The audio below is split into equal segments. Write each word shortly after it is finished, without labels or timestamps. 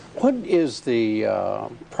What is the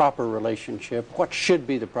proper relationship, what should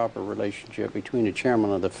be the proper relationship between a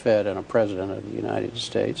chairman of the Fed and a president of the United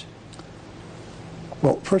States?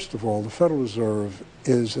 Well, first of all, the Federal Reserve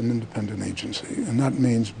is an independent agency, and that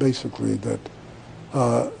means basically that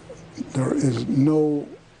there is no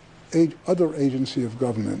other agency of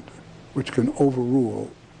government which can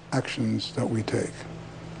overrule actions that we take.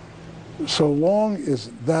 So long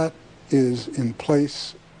as that is in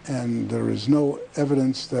place and there is no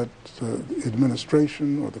evidence that the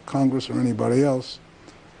administration or the Congress or anybody else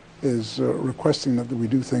is requesting that we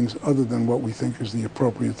do things other than what we think is the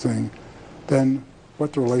appropriate thing, then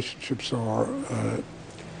what the relationships are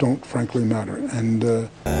don't frankly matter. And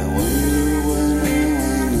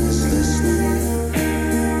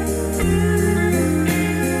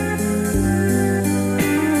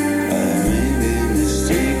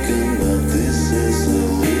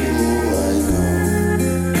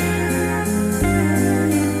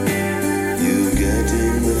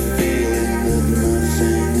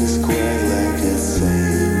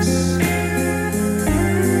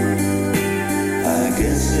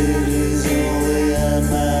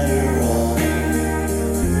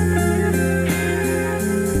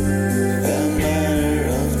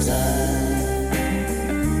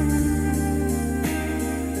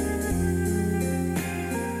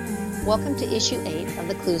Welcome to Issue 8 of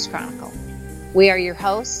the Clues Chronicle. We are your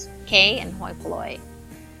hosts, K and Hoi.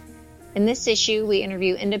 In this issue, we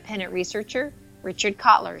interview independent researcher Richard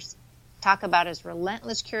Kotlarz, talk about his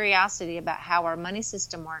relentless curiosity about how our money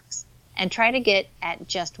system works, and try to get at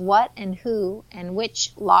just what and who and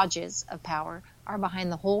which lodges of power are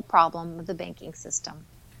behind the whole problem of the banking system.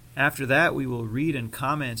 After that, we will read and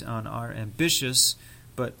comment on our ambitious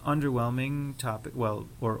but overwhelming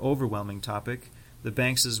topic, the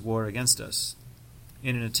banks' war against us,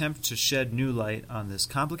 in an attempt to shed new light on this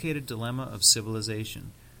complicated dilemma of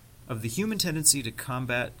civilization, of the human tendency to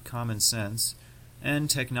combat common sense, and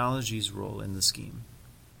technology's role in the scheme.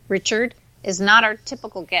 Richard is not our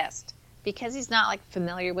typical guest, because he's not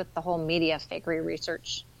familiar with the whole media fakery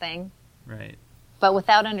research thing. Right. But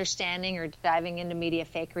without understanding or diving into media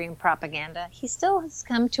fakery and propaganda, he still has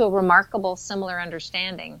come to a remarkable similar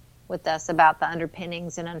understanding with us about the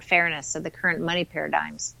underpinnings and unfairness of the current money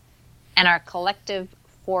paradigms and our collective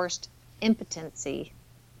forced impotency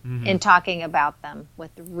in talking about them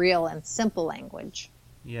with real and simple language.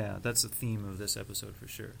 Yeah, that's the theme of this episode for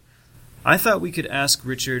sure. I thought we could ask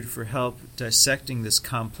Richard for help dissecting this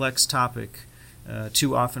complex topic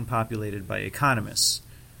too often populated by economists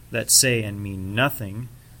that say and mean nothing,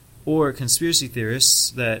 or conspiracy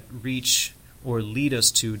theorists that reach or lead us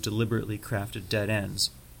to deliberately crafted dead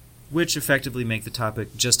ends, which effectively make the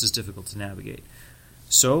topic just as difficult to navigate.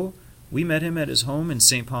 So, we met him at his home in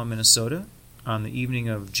St. Paul, Minnesota, on the evening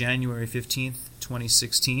of January 15th,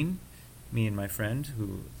 2016, me and my friend,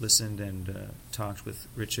 who listened and talked with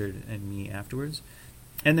Richard and me afterwards.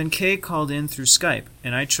 And then Kay called in through Skype,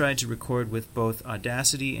 and I tried to record with both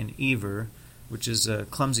Audacity and Ever, which is a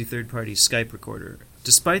clumsy third-party Skype recorder.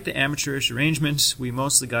 Despite the amateurish arrangement, we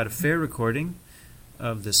mostly got a fair recording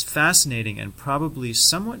of this fascinating and probably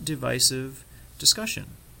somewhat divisive discussion.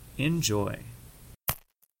 Enjoy.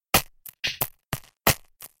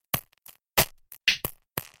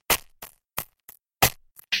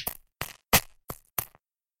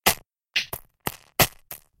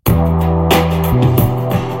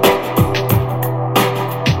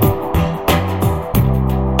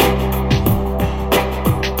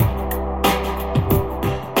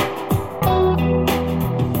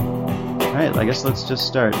 I guess let's just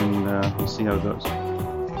start and we'll see how it goes.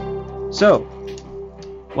 So,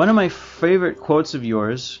 one of my favorite quotes of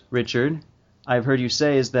yours, Richard, I've heard you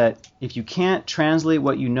say is that if you can't translate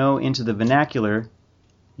what you know into the vernacular,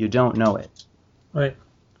 you don't know it. Right.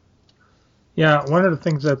 Yeah, one of the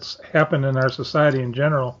things that's happened in our society in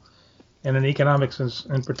general, and in economics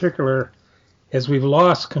in particular, is we've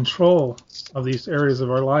lost control of these areas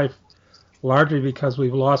of our life, largely because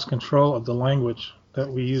we've lost control of the language that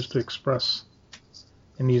we use to express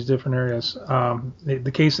in these different areas.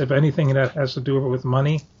 The case of anything that has to do with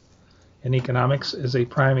money and economics is a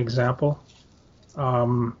prime example.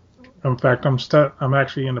 In fact, I'm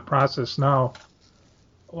actually in the process now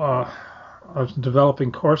of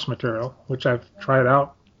developing course material, which I've tried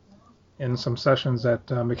out in some sessions at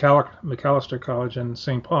Macalester College in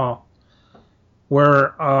St. Paul,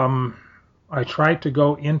 where I tried to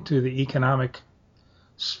go into the economic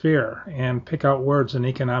sphere and pick out words in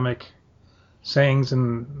economic sayings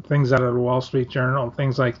and things out of the Wall Street Journal and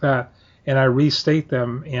things like that, and I restate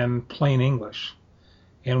them in plain English.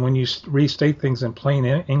 And when you restate things in plain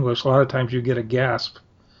English, a lot of times you get a gasp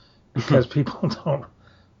because people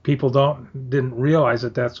people didn't realize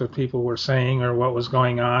that that's what people were saying or what was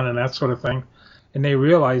going on and that sort of thing. And they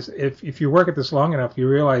realize, if you work at this long enough, you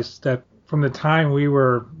realize that from the time we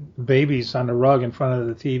were babies on the rug in front of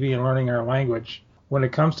the TV and learning our language, when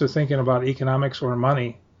it comes to thinking about economics or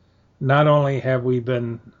money, not only have we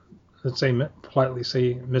been, let's say, politely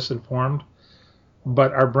say, misinformed,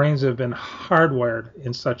 but our brains have been hardwired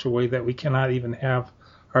in such a way that we cannot even have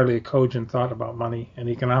hardly a cogent thought about money and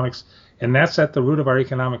economics. And that's at the root of our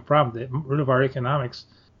economic problem. The root of our economics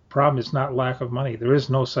problem is not lack of money. There is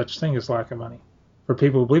no such thing as lack of money. For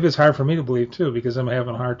people who believe, it's hard for me to believe too, because I'm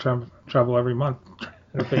having hard trouble every month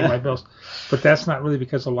trying to pay my bills. But that's not really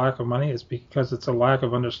because of lack of money. It's because it's a lack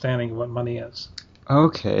of understanding of what money is.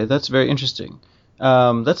 Okay, that's very interesting.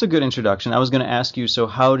 That's a good introduction. I was going to ask you, so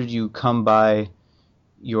how did you come by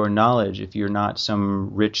your knowledge if you're not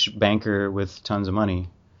some rich banker with tons of money?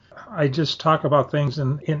 I just talk about things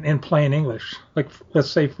in plain English. Like,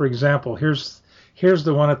 let's say, for example, here's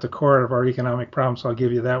the one at the core of our economic problem, so I'll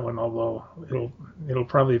give you that one, although it'll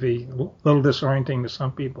probably be a little disorienting to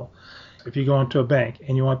some people. If you go into a bank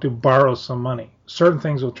and you want to borrow some money, certain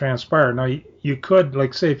things will transpire. Now, you could,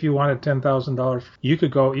 like, say, if you wanted $10,000, you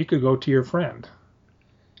could go to your friend,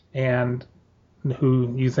 and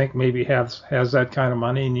who you think maybe has that kind of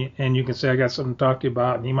money, and you can say, I got something to talk to you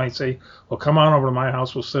about, and he might say, well, come on over to my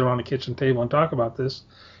house, we'll sit around the kitchen table and talk about this.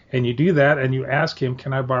 And you do that, and you ask him,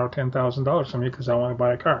 can I borrow $10,000 from you because I want to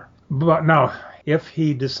buy a car? But now, if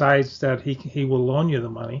he decides that he will loan you the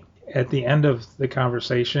money, at the end of the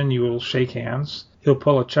conversation, you will shake hands. He'll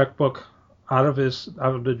pull a checkbook out of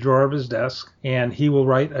the drawer of his desk, and he will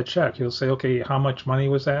write a check. He'll say, okay, how much money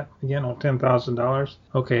was that? Again, $10,000.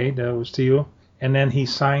 Okay, that was to you. And then he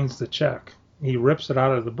signs the check. He rips it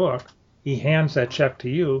out of the book. He hands that check to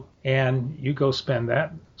you, and you go spend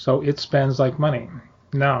that. So it spends like money.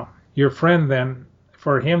 Now, your friend then,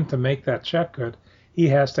 for him to make that check good, he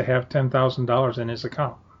has to have $10,000 in his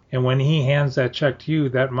account. And when he hands that check to you,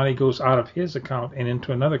 that money goes out of his account and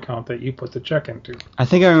into another account that you put the check into. I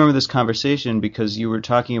think I remember this conversation because you were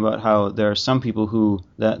talking about how there are some people who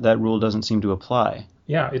that rule doesn't seem to apply.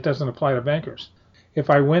 Yeah, it doesn't apply to bankers. If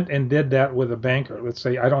I went and did that with a banker, let's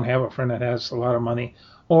say I don't have a friend that has a lot of money,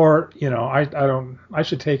 or, I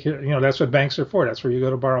should take it, that's what banks are for. That's where you go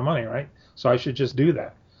to borrow money, right? So I should just do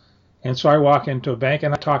that. And so I walk into a bank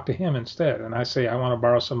and I talk to him instead. And I say, I want to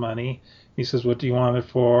borrow some money. He says, what do you want it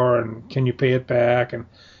for? And can you pay it back? And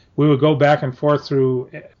we would go back and forth through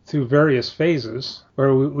various phases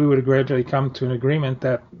where we would gradually come to an agreement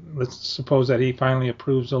that, let's suppose that he finally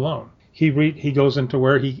approves the loan. He goes into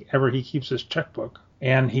wherever he keeps his checkbook,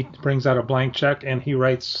 and he brings out a blank check, and he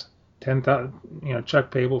writes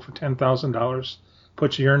check payable for $10,000,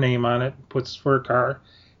 puts your name on it, puts for a car,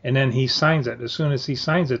 and then he signs it. As soon as he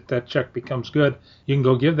signs it, that check becomes good. You can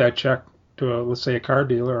go give that check to let's say a car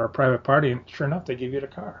dealer or a private party, and sure enough, they give you the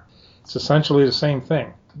car. It's essentially the same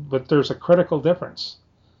thing, but there's a critical difference.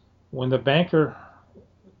 When the banker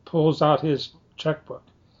pulls out his checkbook,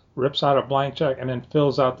 rips out a blank check, and then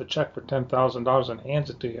fills out the check for $10,000 and hands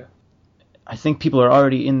it to you, I think people are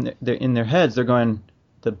already in their heads. They're going,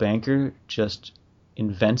 the banker just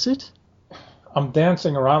invents it? I'm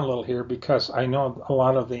dancing around a little here because I know a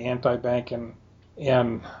lot of the anti-bank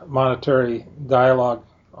and monetary dialogue,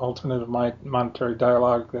 alternative monetary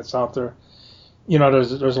dialogue that's out there.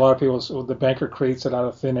 There's a lot of people, so the banker creates it out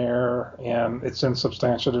of thin air and it's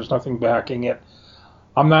insubstantial. There's nothing backing it.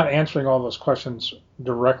 I'm not answering all those questions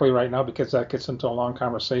directly right now because that gets into a long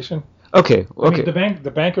conversation. Okay. I mean,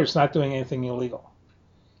 the banker's not doing anything illegal.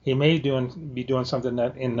 He may be doing something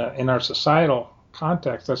that in our societal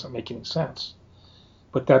context doesn't make any sense.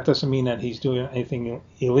 But that doesn't mean that he's doing anything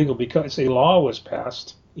illegal, because a law was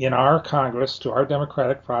passed in our Congress to our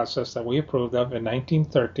democratic process that we approved of in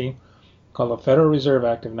 1913, called the Federal Reserve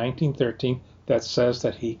Act of 1913, that says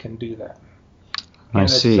that he can do that. I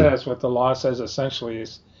see. And it says, what the law says essentially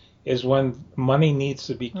is when money needs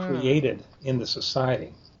to be created in the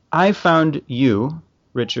society. I found you,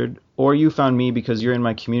 Richard, or you found me because you're in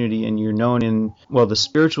my community and you're known in, the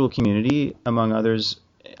spiritual community, among others,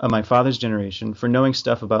 of my father's generation, for knowing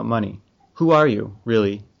stuff about money. Who are you,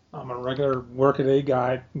 really? I'm a regular workaday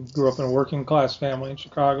guy. Grew up in a working class family in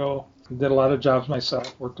Chicago. Did a lot of jobs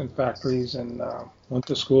myself. Worked in factories and went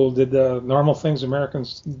to school. Did the normal things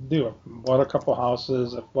Americans do. Bought a couple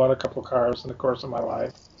houses. I bought a couple cars in the course of my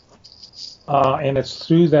life. And it's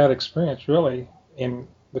through that experience, really, in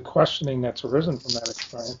the questioning that's arisen from that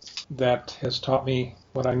experience, that has taught me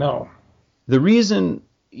what I know. The reason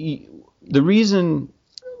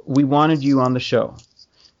we wanted you on the show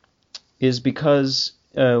is because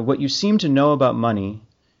what you seem to know about money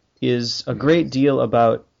is a great deal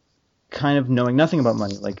about kind of knowing nothing about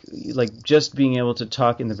money, like just being able to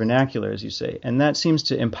talk in the vernacular, as you say. And that seems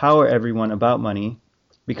to empower everyone about money,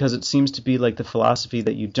 because it seems to be like the philosophy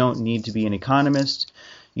that you don't need to be an economist,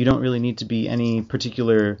 you don't really need to be any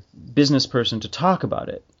particular business person to talk about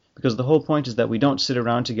it. Because the whole point is that we don't sit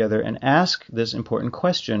around together and ask this important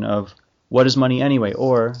question of, what is money anyway?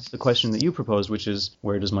 Or the question that you proposed, which is,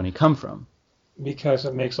 where does money come from? Because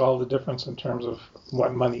it makes all the difference in terms of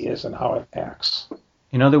what money is and how it acts.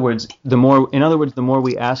 In other words, the more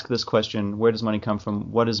we ask this question, where does money come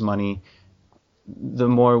from? What is money? The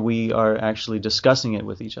more we are actually discussing it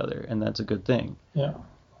with each other, and that's a good thing. Yeah.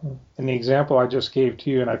 And the example I just gave to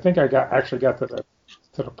you, and I think I actually got to the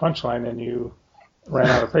punchline, and you ran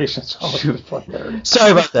out of patience.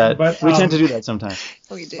 Sorry about that. But, we tend to do that sometimes.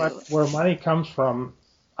 We do. But where money comes from,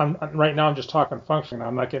 right now I'm just talking functionally.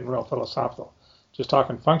 I'm not getting real philosophical. Just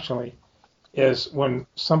talking functionally, is when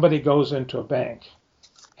somebody goes into a bank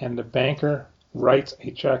and the banker writes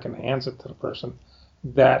a check and hands it to the person,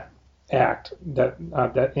 that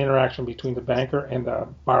interaction between the banker and the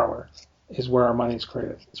borrower is where our money is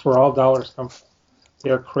created. It's where all dollars come from. They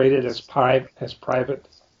are created as private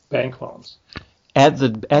bank loans. At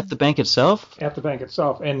the bank itself? At the bank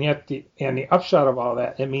itself. And yet the upshot of all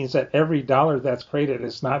that, it means that every dollar that's created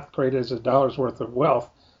is not created as a dollar's worth of wealth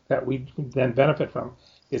that we then benefit from.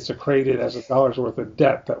 It's created as a dollar's worth of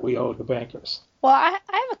debt that we owe the bankers. Well, I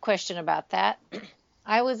have a question about that.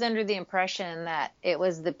 I was under the impression that it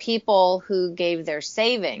was the people who gave their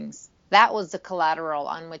savings. That was the collateral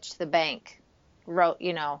on which the bank wrote,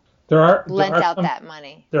 lent out that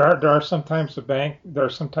money. There are some types of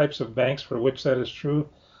banks for which that is true,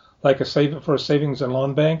 like a savings and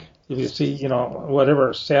loan bank. If you see,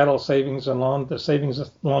 whatever Seattle Savings and Loan, the Savings and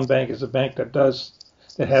Loan Bank is a bank that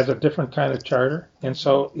has a different kind of charter, and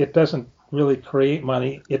so it doesn't really create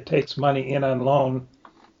money. It takes money in on loan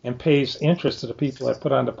and pays interest to the people that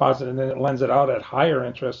put on deposit, and then it lends it out at higher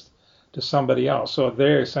interest to somebody else. So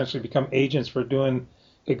they essentially become agents for doing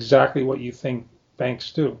exactly what you think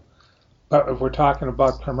banks do. But if we're talking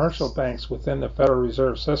about commercial banks within the Federal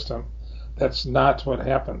Reserve System, that's not what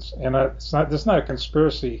happens. And this is not a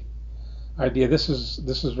conspiracy idea. This is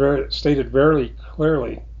stated very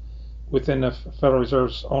clearly within the Federal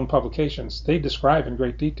Reserve's own publications. They describe in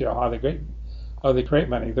great detail how they create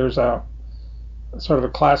money. There's a sort of a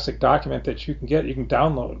classic document that you can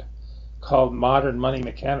download called Modern Money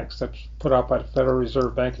Mechanics, that's put out by the Federal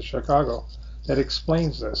Reserve Bank of Chicago, that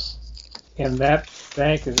explains this. And that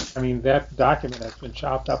that document has been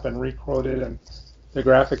chopped up and requoted, and the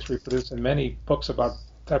graphics reproduced in many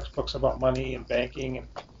textbooks about money and banking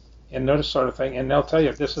and this sort of thing. And they'll tell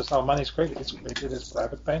you this is how money's created. It's created as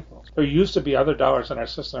private bank loans. There used to be other dollars in our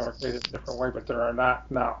system that were created a different way, but there are not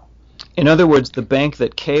now. In other words, the bank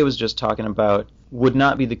that Kay was just talking about would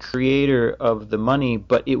not be the creator of the money,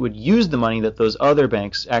 but it would use the money that those other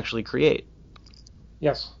banks actually create.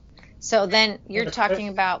 Yes. So then you're talking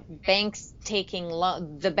about banks taking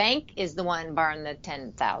loan. The bank is the one borrowing the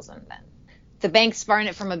 $10,000. Then the bank's borrowing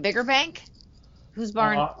it from a bigger bank. Who's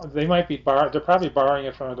borrowing? They might be They're probably borrowing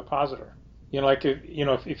it from a depositor.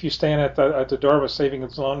 If you stand at the door of a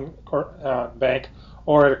savings loan bank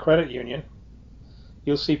or at a credit union,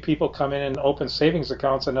 you'll see people come in and open savings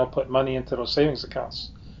accounts, and they'll put money into those savings accounts,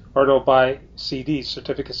 or they'll buy CDs,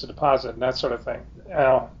 certificates of deposit, and that sort of thing.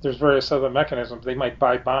 There's various other mechanisms. They might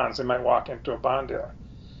buy bonds. They might walk into a bond dealer.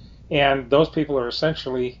 And those people are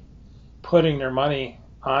essentially putting their money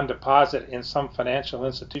on deposit in some financial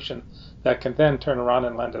institution that can then turn around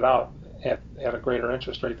and lend it out at a greater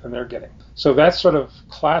interest rate than they're getting. So that's sort of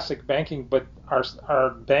classic banking, but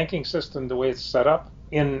our banking system, the way it's set up,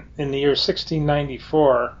 in the year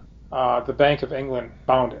 1694, the Bank of England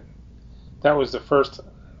founded. That was the first,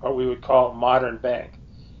 what we would call, modern bank.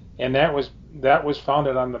 And that was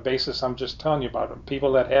founded on the basis I'm just telling you about. Them.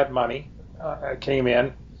 People that had money came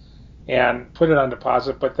in and put it on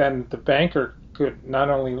deposit, but then the banker could not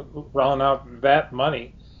only loan out that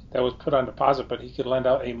money that was put on deposit, but he could lend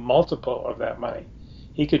out a multiple of that money.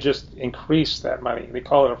 He could just increase that money. They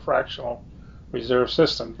call it a fractional reserve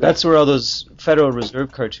system. That's where all those Federal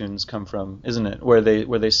Reserve cartoons come from, isn't it? Where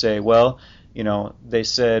they say, well, they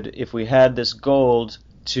said if we had this gold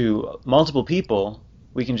to multiple people,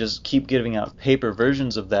 we can just keep giving out paper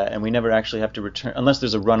versions of that, and we never actually have to return unless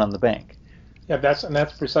there's a run on the bank. Yeah, that's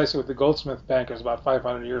precisely what the Goldsmith bankers about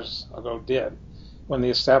 500 years ago did when they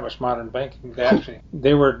established modern banking.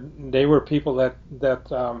 They were people that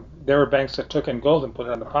there were banks that took in gold and put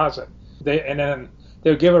it on deposit. And then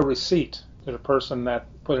they would give a receipt to the person that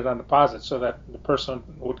put it on deposit, so that the person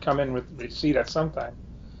would come in with the receipt at some time,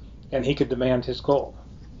 and he could demand his gold.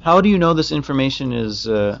 How do you know this information is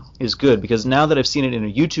good? Because now that I've seen it in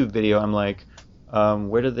a YouTube video, I'm like,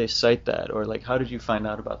 where did they cite that? Or like, how did you find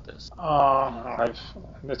out about this?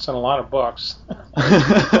 It's in a lot of books.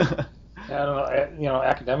 I don't know.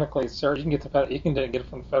 Academically, sir, you can get it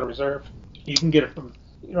from the Federal Reserve. You can get it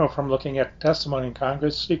from looking at testimony in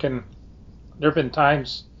Congress. There have been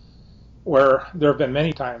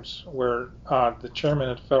many times where the chairman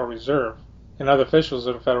of the Federal Reserve and other officials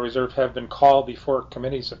of the Federal Reserve have been called before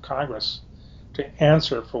committees of Congress to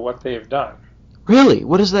answer for what they have done. Really?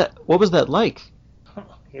 What is that? What was that like?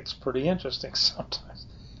 It's pretty interesting sometimes.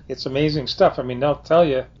 It's amazing stuff. I mean, they'll tell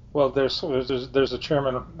you. Well, there's a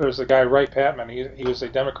chairman. There's a guy, Wright Patman. He was a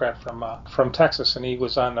Democrat from Texas, and he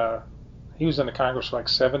was in the Congress for like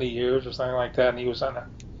 70 years or something like that.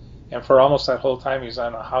 And for almost that whole time, he was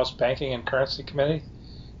on the House Banking and Currency Committee,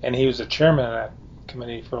 and he was the chairman of that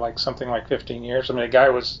committee for like something like 15 years. I mean, the guy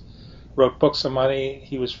wrote books of money.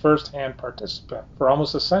 He was first-hand participant for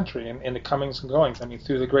almost a century in the comings and goings. I mean,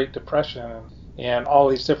 through the Great Depression and all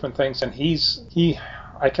these different things. And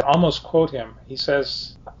I can almost quote him. He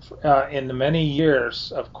says, in the many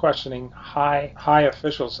years of questioning high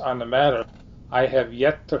officials on the matter, I have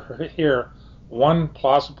yet to hear one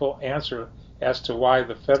plausible answer as to why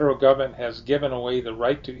the federal government has given away the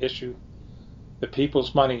right to issue the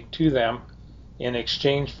people's money to them in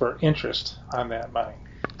exchange for interest on that money.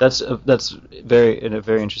 That's a very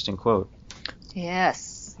interesting quote.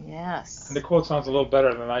 Yes. And the quote sounds a little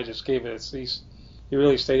better than I just gave it. He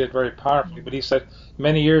really stated very powerfully, but he said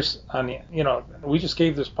many years we just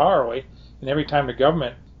gave this power away, and every time the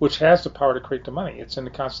government, which has the power to create the money, it's in the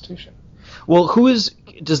Constitution. Well,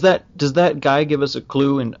 does that guy give us a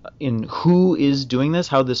clue in who is doing this,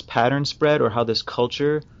 how this pattern spread, or how this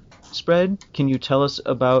culture spread? Can you tell us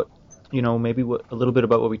about, maybe a little bit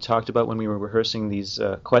about what we talked about when we were rehearsing these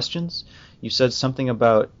questions? You said something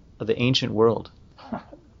about the ancient world.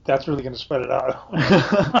 That's really going to spread it out.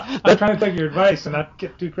 I'm trying to take your advice and not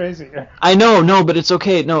get too crazy. I know, no, but it's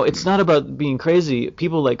okay. No, it's not about being crazy.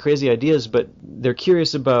 People like crazy ideas, but they're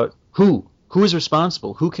curious about who is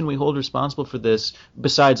responsible. Who can we hold responsible for this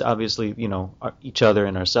besides, obviously, each other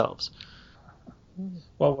and ourselves?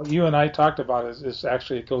 Well, what you and I talked about is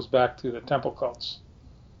actually, it goes back to the temple cults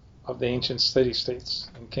of the ancient city-states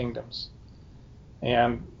and kingdoms.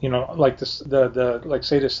 And, like say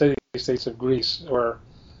the city-states of Greece or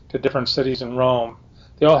the different cities in Rome,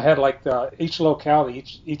 they all had each locality,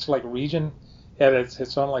 each like region had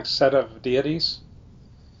its own like set of deities,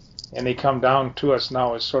 and they come down to us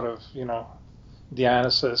now as sort of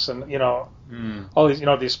Dionysus and all these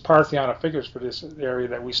these Parthenon figures for this area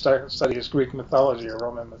that we study as Greek mythology or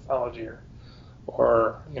Roman mythology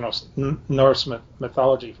or Norse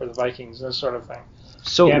mythology for the Vikings, this sort of thing.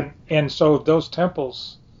 So so those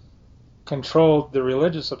temples controlled the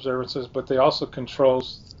religious observances, but they also controlled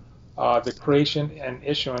the creation and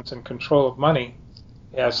issuance and control of money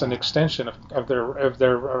as an extension of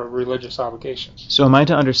their religious obligations. So am I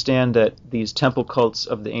to understand that these temple cults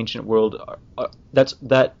of the ancient world,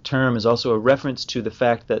 that term is also a reference to the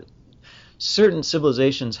fact that certain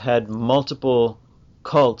civilizations had multiple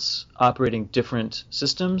cults operating different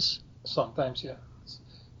systems? Sometimes, yeah.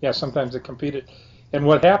 Yeah, sometimes they competed. And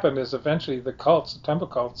what happened is eventually the temple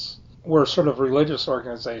cults, were sort of religious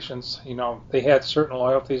organizations. They had certain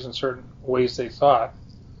loyalties and certain ways they thought.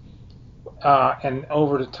 And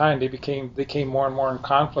over the time, they became more and more in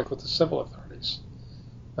conflict with the civil authorities.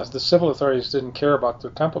 As the civil authorities didn't care about the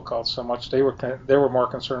temple cults so much, they were more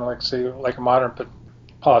concerned, like a modern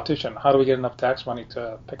politician. How do we get enough tax money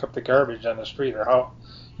to pick up the garbage on the street, or how?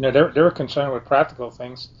 They were concerned with practical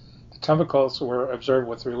things. The temple cults were observed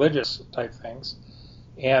with religious type things,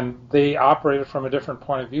 and they operated from a different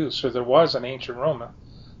point of view. So there was in ancient Rome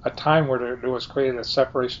a time where there was created a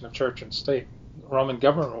separation of church and state. Roman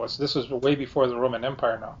government was. This was way before the Roman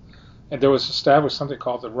Empire now, and there was established something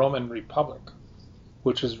called the Roman Republic,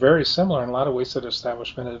 which is very similar in a lot of ways to the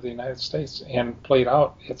establishment of the United States, and played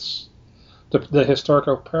out the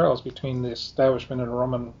historical parallels between the establishment of the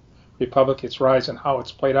Roman Republic, its rise, and how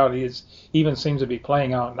it's played out. It even seems to be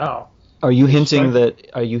playing out now. Are you hinting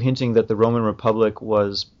that the Roman Republic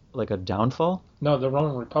was like a downfall? No, the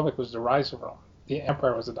Roman Republic was the rise of Rome. The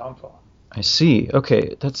empire was the downfall. I see.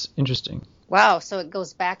 Okay, that's interesting. Wow, so it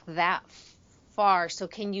goes back that far. So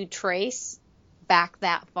can you trace back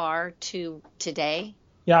that far to today?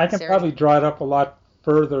 Yeah, I can probably draw it up a lot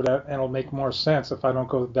further, and it'll make more sense if I don't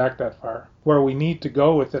go back that far. Where we need to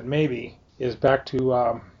go with it maybe is back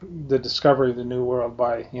to the discovery of the New World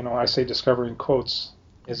by, I say discovery in quotes,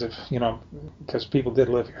 As if, because people did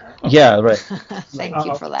live here. Yeah, right. Thank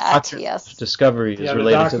you for that. Yes. Discovery is Yeah,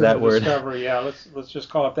 related to that word. Discovery. Yeah, let's just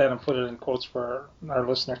call it that and put it in quotes for our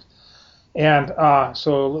listeners. And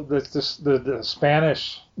so the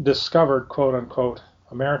Spanish discovered, quote unquote,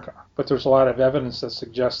 America, but there's a lot of evidence that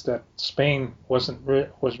suggests that Spain was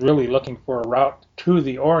really looking for a route to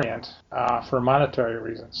the Orient for monetary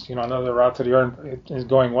reasons. Another route to the Orient is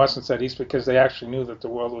going west instead of east, because they actually knew that the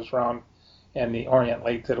world was round and the Orient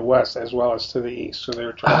lay to the west as well as to the east. So they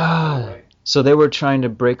were trying to get away. So they were trying to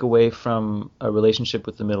break away from a relationship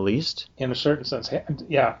with the Middle East? In a certain sense,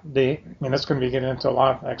 yeah. That's going to be getting into a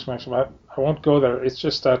lot of explanation, but I won't go there. It's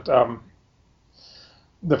just that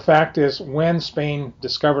the fact is, when Spain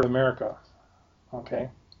discovered America, okay?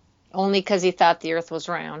 Only because he thought the earth was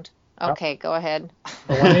round. Okay, go ahead.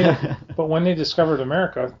 But when they discovered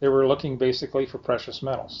America, they were looking basically for precious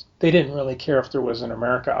metals. They didn't really care if there was an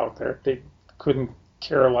America out there. They couldn't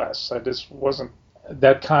care less.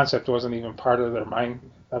 That concept wasn't even part of their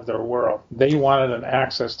mind, of their world. They wanted an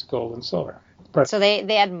access to gold and silver. So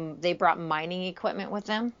they brought mining equipment with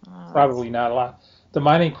them? Probably not a lot. The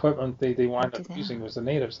mining equipment they wound up using was the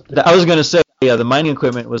natives. I was going to say, yeah, the mining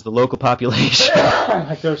equipment was the local population.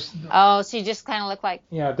 So you just kind of look like...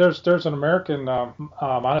 Yeah, there's an American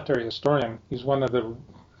monetary historian. He's one of the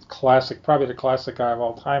probably the classic guy of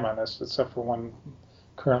all time on this, except for one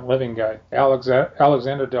current living guy,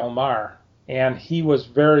 Alexander Del Mar. And he was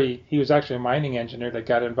actually a mining engineer that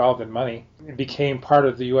got involved in money. It became part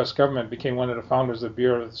of the U.S. government, became one of the founders of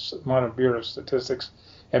the Bureau of Statistics,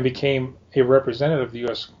 and became a representative of the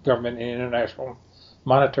U.S. government in international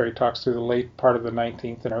monetary talks through the late part of the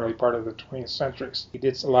 19th and early part of the 20th centuries. He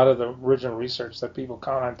did a lot of the original research that people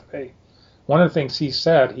count on today. One of the things he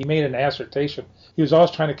said, he made an assertion. He was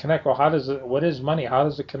always trying to connect, what is money? How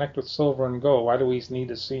does it connect with silver and gold? Why do we seem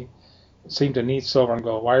to need silver and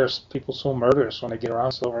gold? Why are people so murderous when they get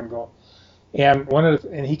around silver and gold?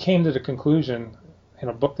 And he came to the conclusion in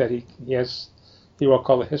a book that he wrote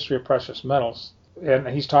called The History of Precious Metals, and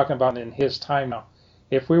he's talking about in his time now.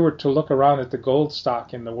 If we were to look around at the gold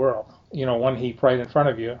stock in the world, one heap right in front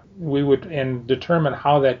of you, we would determine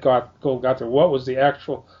how that gold got there. What was the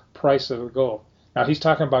actual price of the gold? Now he's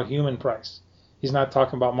talking about human price. He's not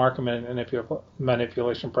talking about market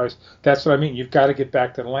manipulation price. That's what I mean. You've got to get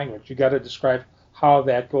back to the language. You've got to describe how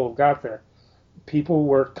that gold got there. People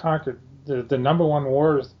were conquered. The number one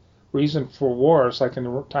reason for wars, like in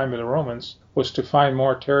the time of the Romans, was to find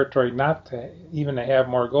more territory, not to even to have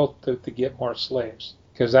more gold, to get more slaves,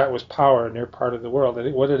 because that was power in their part of the world.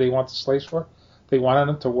 What did they want the slaves for? They wanted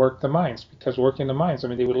them to work the mines, because working the mines,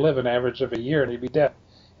 they would live an average of a year and they'd be dead,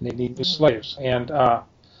 and they'd need new slaves. And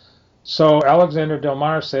so Alexander Del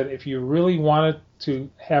Mar said, if you really wanted to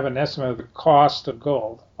have an estimate of the cost of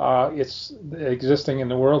gold, it's existing in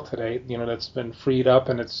the world today, that's been freed up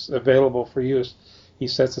and it's available for use. He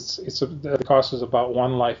says the cost is about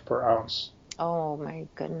 1 life per ounce. Oh my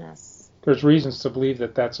goodness. There's reasons to believe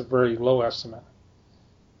that that's a very low estimate,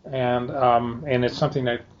 and it's something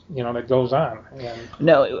that that goes on.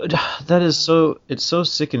 No, that is it's so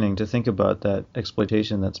sickening to think about that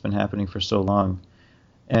exploitation that's been happening for so long.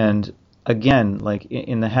 And again, like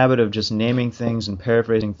in the habit of just naming things and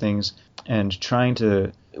paraphrasing things and trying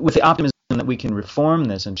to, with the optimism that we can reform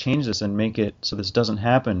this and change this and make it so this doesn't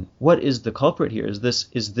happen. What is the culprit here? Is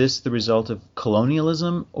this the result of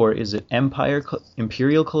colonialism, or is it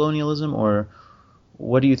imperial colonialism, or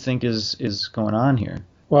what do you think is going on here?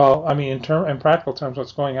 Well, in practical terms,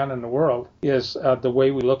 what's going on in the world is the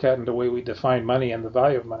way we look at and the way we define money and the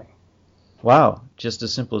value of money. Wow, just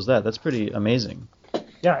as simple as that. That's pretty amazing.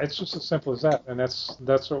 Yeah, it's just as simple as that, and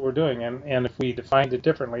that's what we're doing. And if we defined it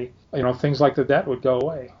differently, things like the debt would go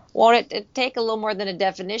away. Won't it take a little more than a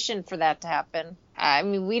definition for that to happen?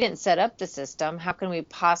 We didn't set up the system. How can we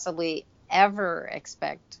possibly ever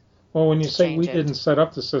expect? Well, when you say we didn't set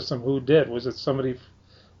up the system, who did? Was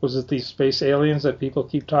it these space aliens that people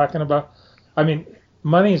keep talking about?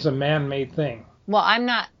 Money is a man-made thing. Well, I'm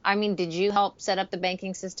not. Did you help set up the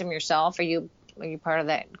banking system yourself? Are you part of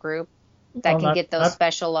that group that can get those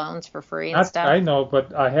special loans for free and stuff? I know,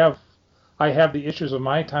 but I have the issues of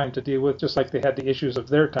my time to deal with, just like they had the issues of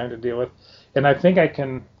their time to deal with. And I think I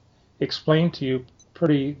can explain to you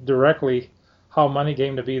pretty directly how money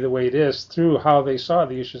came to be the way it is through how they saw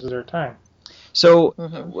the issues of their time. So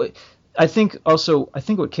I think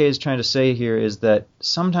what Kay is trying to say here is that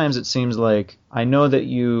sometimes it seems like, I know that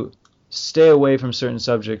you stay away from certain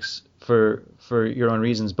subjects for your own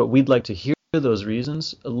reasons, but we'd like to hear those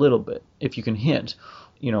reasons a little bit, if you can hint.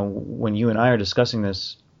 When you and I are discussing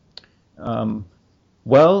this,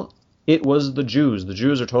 it was the Jews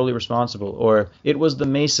are totally responsible, or it was the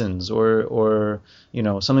Masons, or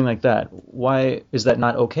something like that. Why is that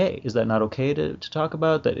not okay? Is that not okay to talk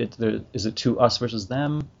about? Is it to us versus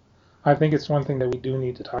them? I think it's one thing that we do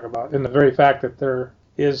need to talk about. And the very fact that there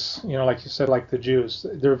is, like you said, like the Jews,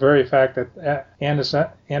 the very fact that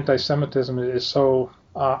anti-Semitism is so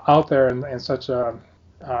out there and such a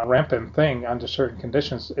rampant thing under certain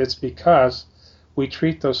conditions, it's because we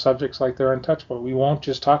treat those subjects like they're untouchable. We won't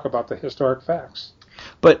just talk about the historic facts.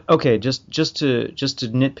 But okay, just to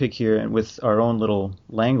nitpick here, and with our own little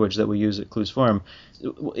language that we use at Clues Forum,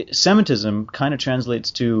 Semitism kind of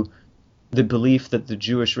translates to the belief that the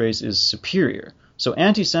Jewish race is superior. So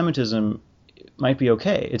anti-Semitism might be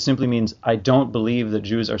okay. It simply means I don't believe that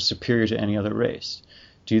Jews are superior to any other race.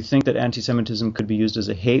 Do you think that anti-Semitism could be used as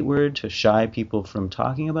a hate word to shy people from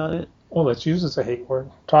talking about it? Well, let's use it as a hate word.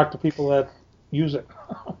 Talk to people that use it.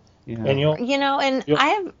 Yeah.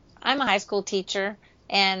 And I'm a high school teacher,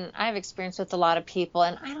 and I have experience with a lot of people,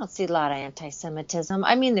 and I don't see a lot of anti-Semitism.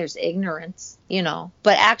 I mean, there's ignorance,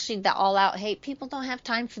 but actually the all-out hate, people don't have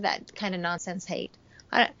time for that kind of nonsense hate.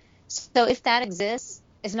 So if that exists,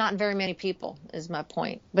 it's not very many people, is my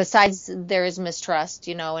point. Besides, there is mistrust,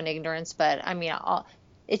 and ignorance, but I mean,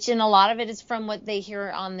 a lot of it is from what they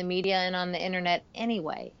hear on the media and on the internet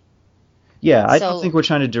anyway. Yeah, I don't think we're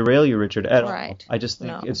trying to derail you, Richard, at all. Right. I just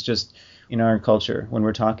think it's just, in our culture, when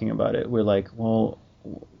we're talking about it, we're like, well,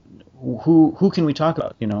 who can we talk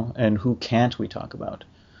about, and who can't we talk about?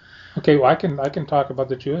 Okay, well, I can talk about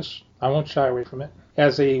the Jewish. I won't shy away from it.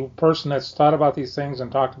 As a person that's thought about these things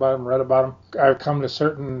and talked about them, read about them, I've come to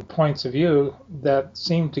certain points of view that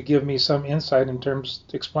seem to give me some insight in terms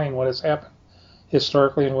to explain what has happened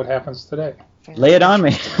historically and what happens today. Lay it on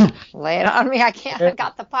me. Lay it on me. I can't. I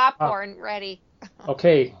got the popcorn ready.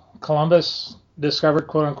 Okay, Columbus discovered,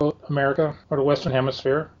 quote unquote, America, or the Western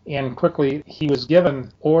Hemisphere, and quickly he was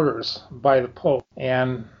given orders by the Pope,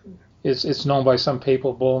 and it's known by some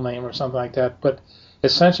papal bull name or something like that. But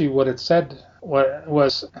essentially, what it said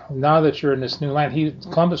was, now that you're in this new land,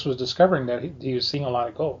 Columbus was discovering that he was seeing a lot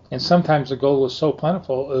of gold, and sometimes the gold was so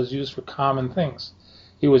plentiful it was used for common things.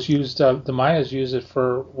 It was used. The Mayas used it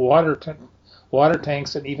for water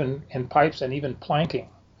tanks and pipes and even planking.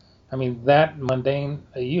 I mean, that mundane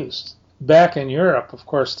use. Back in Europe, of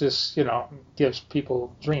course, this gives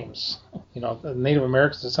people dreams. The Native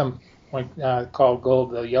Americans at some point called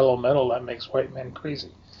gold the yellow metal that makes white men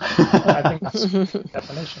crazy. I think that's the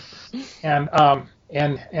definition.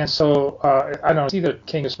 And so I don't know, either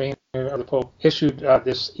King of Spain or the Pope issued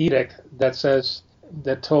this edict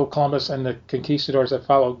that told Columbus and the conquistadors that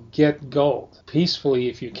followed, get gold peacefully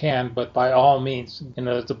if you can, but by all means.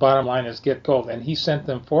 The bottom line is get gold. And he sent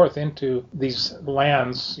them forth into these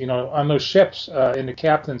lands, on those ships in the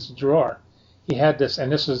captain's drawer. He had this, and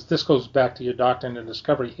this goes back to your doctrine of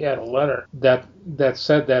discovery. He had a letter that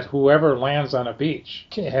said that whoever lands on a beach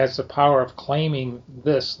has the power of claiming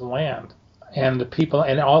this land and the people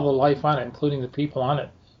and all the life on it, including the people on it,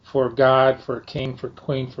 for God, for king, for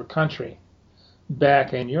queen, for country,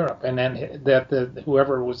 back in Europe. And then that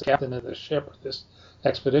whoever was captain of the ship or this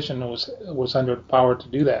expedition was under the power to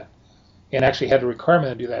do that, and actually had a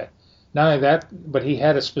requirement to do that. Not only that, but he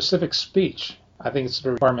had a specific speech. I think it's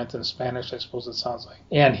the requirement in Spanish, I suppose it sounds like.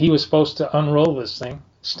 And he was supposed to unroll this thing,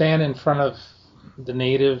 stand in front of the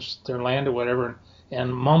natives, their land or whatever,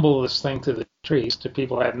 and mumble this thing to the trees, to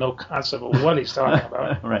people who had no concept of what he's talking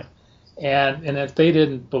about. Right. And if they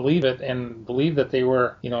didn't believe it and believe that they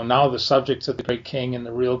were, now the subjects of the great king and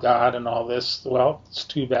the real God and all this, well, it's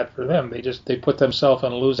too bad for them. They put themselves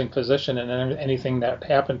in a losing position, and anything that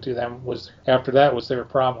happened to them was their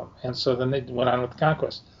problem. And so then they went on with the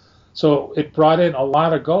conquest. So it brought in a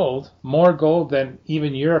lot of gold, more gold than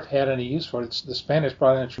even Europe had any use for. The Spanish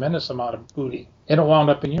brought in a tremendous amount of booty, and it wound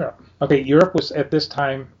up in Europe. Okay, Europe was at this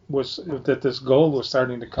time that this gold was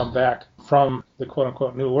starting to come back from the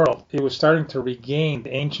quote-unquote New World. It was starting to regain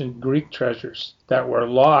the ancient Greek treasures that were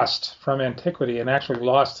lost from antiquity and actually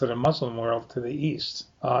lost to the Muslim world to the east,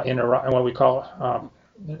 in Iraq, what we call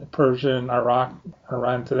Persia and Iraq,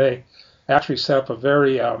 Iran today. Actually set up a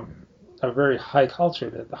very high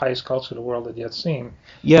culture, the highest culture the world had yet seen.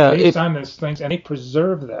 Yeah, based on these things, and they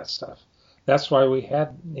preserved that stuff. That's why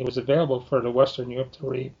it was available for the Western Europe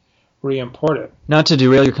to re-import it. Not to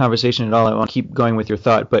derail your conversation at all, I want to keep going with your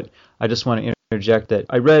thought, but I just want to interject that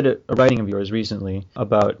I read a writing of yours recently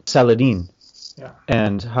about Saladin,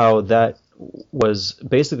 and how that was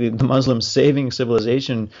basically the Muslims saving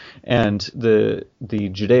civilization, and the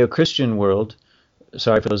Judeo-Christian world,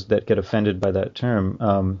 sorry for those that get offended by that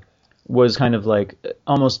term, was kind of like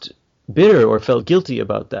almost bitter or felt guilty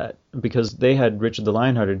about that. because they had Richard the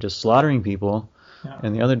Lionhearted just slaughtering people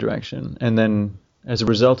in the other direction. And then as a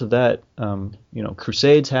result of that,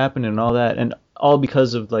 crusades happened and all that, and all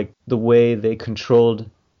because of like the way they controlled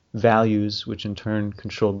values, which in turn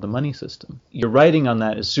controlled the money system. Your writing on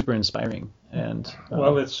that is super inspiring. And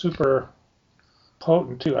well, it's super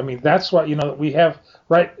potent too. I mean, that's what we have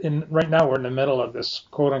right now. We're in the middle of this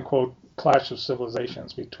quote unquote clash of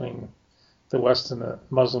civilizations between the West and the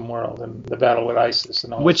Muslim world, and the battle with ISIS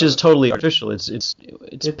and all. Which is totally artificial. It's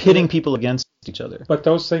pitting people against each other. But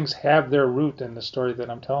those things have their root in the story that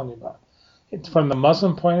I'm telling you about. From the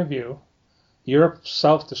Muslim point of view, Europe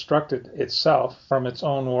self-destructed itself from its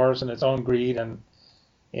own wars and its own greed and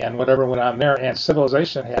whatever went on there, and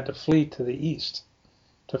civilization had to flee to the east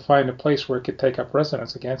to find a place where it could take up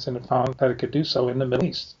residence against, and it found that it could do so in the Middle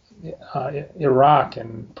East, Iraq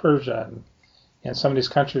and Persia and some of these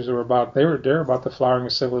countries they're about the flowering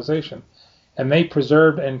of civilization, and they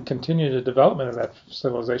preserved and continued the development of that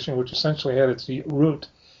civilization, which essentially had its root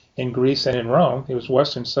in Greece and in Rome. It was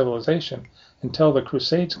Western civilization until the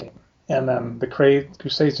Crusades came. And then the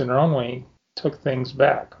Crusades, in their own way, took things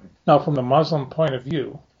back. Now, from the Muslim point of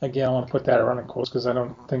view, again, I want to put that around in quotes because I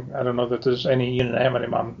don't know that there's any unanimity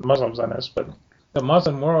among Muslims on this, but the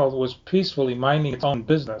Muslim world was peacefully minding its own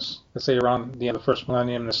business, let's say around the end of the first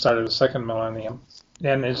millennium and the start of the second millennium,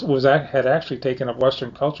 and had actually taken up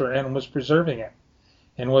Western culture and was preserving it,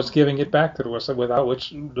 and was giving it back to the West, without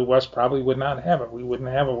which the West probably would not have it. We wouldn't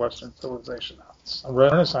have a Western civilization. The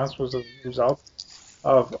Renaissance was a result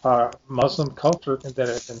of Muslim culture that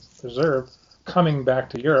had been preserved coming back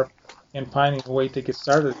to Europe and finding a way to get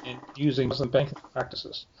started in using Muslim banking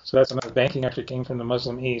practices. So that's another. Banking actually came from the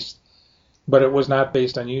Muslim East, but it was not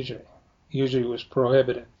based on usury. Usury was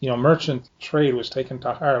prohibited. Merchant trade was taken to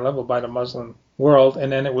a higher level by the Muslim world,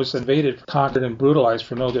 and then it was invaded, conquered, and brutalized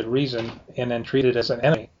for no good reason, and then treated as an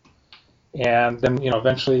enemy. And then,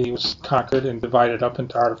 eventually it was conquered and divided up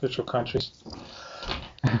into artificial countries.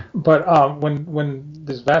 But when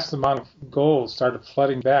this vast amount of gold started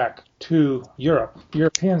flooding back to Europe,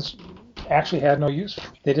 Europeans actually had no use for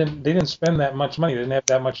it. They didn't spend that much money. They didn't have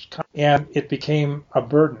that much time. And it became a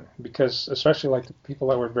burden because, especially like the people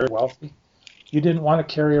that were very wealthy, you didn't want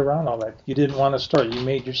to carry around all that. You didn't want to store it. You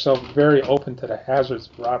made yourself very open to the hazards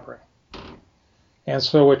of robbery. And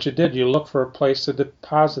so what you did, you looked for a place to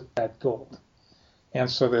deposit that gold. And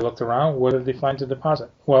so they looked around. What did they find to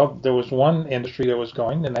deposit? Well, there was one industry that was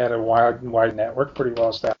going and had a wide network, pretty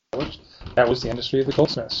well established. That was the industry of the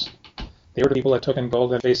goldsmiths. They were the people that took in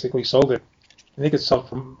gold and basically sold it. And they could sell it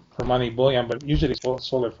for money, bullion, but usually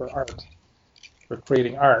sold it for art, for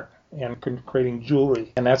creating art and creating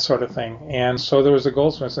jewelry and that sort of thing. And so there was the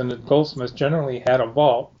goldsmiths, and the goldsmiths generally had a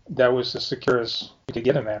vault that was as secure as you could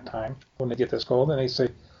get in that time when they get this gold. And they say,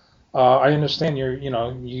 I understand you're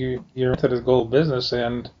into the gold business,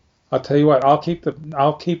 and I'll tell you what, I'll keep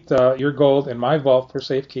your gold in my vault for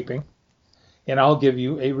safekeeping, and I'll give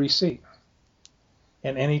you a receipt.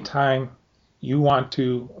 And any time you want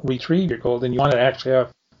to retrieve your gold and you want to actually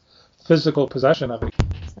have physical possession of it,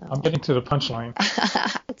 I'm getting to the punchline.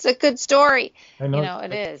 It's a good story. I know.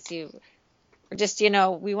 It is.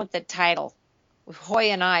 We want the title.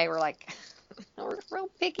 Hoi and I were like, we're real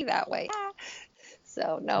picky that way.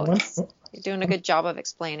 So no, you're doing a good job of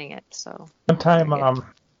explaining it. So one time,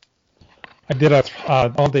 I did a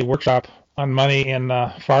all-day workshop on money in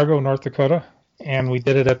Fargo, North Dakota, and we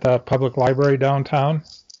did it at the public library downtown.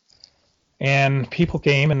 And people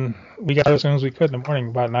came, and we got as soon as we could in the morning,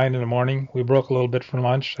 about 9 in the morning. We broke a little bit for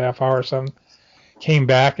lunch, half hour or something. Came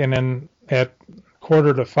back, and then at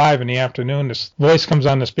 4:45 in the afternoon, this voice comes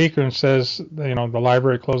on the speaker and says, the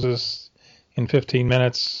library closes in 15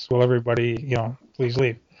 minutes. Will everybody, please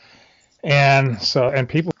leave? And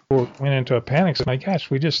people went into a panic. Said, my gosh,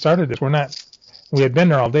 we just started this. We had been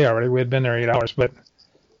there all day already. We had been there 8 hours, but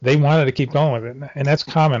they wanted to keep going with it. And that's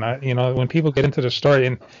common. When people get into the story,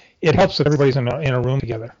 and it helps that everybody's in a room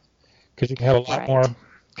together because you can have a lot more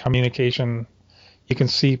communication. You can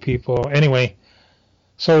see people. Anyway,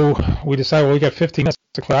 so we decided, we got 15 minutes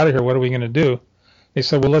to clear out of here. What are we going to do? They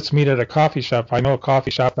said, well, let's meet at a coffee shop. I know a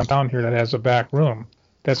coffee shop down here that has a back room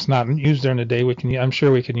that's not used during the day. I'm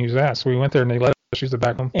sure we can use that. So we went there, and they let us use the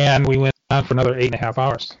back room. And we went on for another 8.5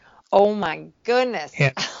 hours. Oh, my goodness.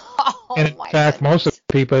 And in fact, most of the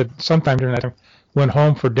people, sometime during that time, went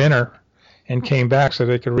home for dinner and came back so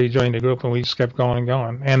they could rejoin the group, and we just kept going and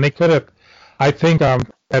going. And they could have, I think,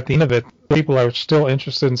 at the end of it, people are still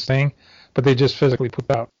interested in staying, but they just physically put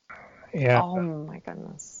out. Yeah. Oh, my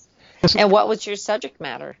goodness. And what was your subject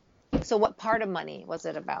matter? So what part of money was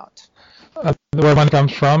it about? Where money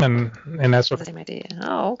comes from, and that's what. Same idea.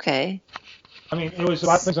 Oh, okay. I mean, it was a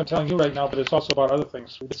lot of things I'm telling you right now, but it's also about other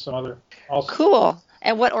things. We did some other also. Cool.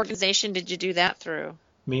 And what organization did you do that through?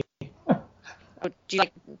 Me. Oh, do you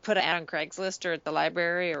like put an ad on Craigslist or at the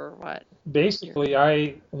library or what?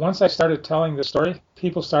 Basically, once I started telling the story,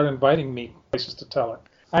 people started inviting me places to tell it.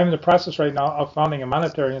 I'm in the process right now of founding a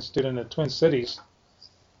monetary institute in the Twin Cities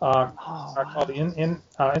called the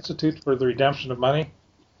Institute for the Redemption of Money.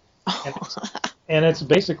 And it's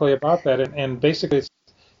basically about that. And basically,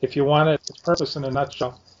 if you want its purpose in a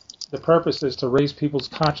nutshell, the purpose is to raise people's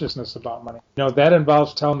consciousness about money. That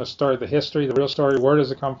involves telling the story, the history, the real story, where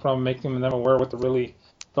does it come from, making them aware what the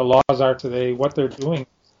laws are today, what they're doing,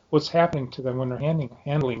 what's happening to them when they're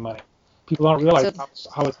handling money. People don't realize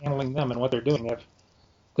how it's handling them and what they're doing.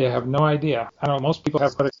 They have no idea. I know most people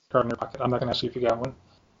have a credit card in their pocket. I'm not going to ask you if you got one.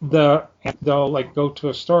 They'll like go to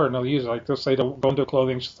a store and they'll use it. Like they'll say they'll go into a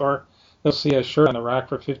clothing store. They'll see a shirt on the rack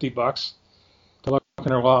for $50. They'll look in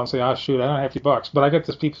their wallet and say, "Oh shoot, I don't have $50, but I got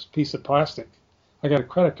this piece of plastic. I got a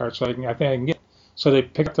credit card, so I think I can get." So they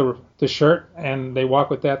pick up the shirt and they walk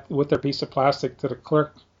with their piece of plastic to the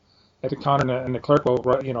clerk at the counter, and the clerk will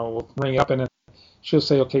ring up, and then she'll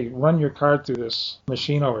say, "Okay, run your card through this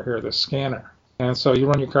machine over here, this scanner." And so you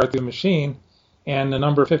run your card through the machine, and the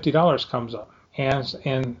number $50 comes up,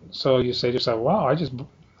 and so you say to yourself, "Wow, I just got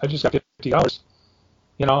 $50."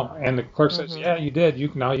 And the clerk says, "Yeah, you did.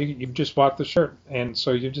 You've just bought the shirt, and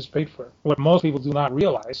so you just paid for it." What most people do not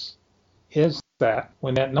realize is that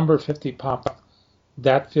when that number 50 popped up,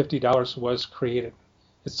 that $50 was created.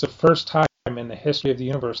 It's the first time in the history of the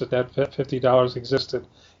universe that $50 existed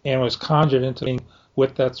and was conjured into being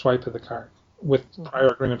with that swipe of the card, with prior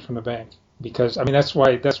agreement from the bank. Because that's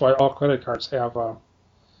why all credit cards have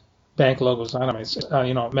bank logos on them. It's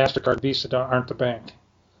MasterCard, Visa aren't the bank.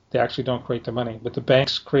 They actually don't create the money, but the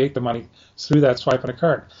banks create the money through that swipe of the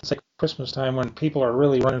card. It's like Christmas time when people are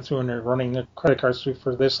really running through and they're running their credit cards through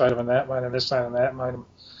for this item and that item, this item and that item.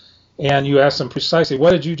 And you ask them precisely,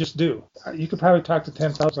 "What did you just do?" You could probably talk to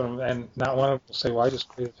 10,000 of them, and not one of them will say, "Well, I just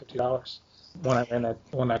created $50 when I ran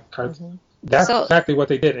that card." That's exactly what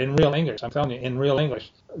they did in real English. I'm telling you, in real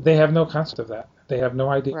English. They have no concept of that. They have no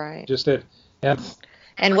idea. Right. Just did.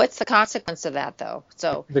 And what's the consequence of that, though?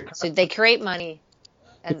 So they create money.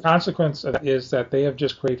 The consequence of that is that they have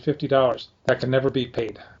just created $50 that can never be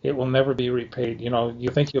paid. It will never be repaid. You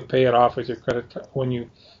think you'll pay it off with your credit card when you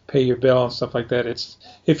pay your bill and stuff like that.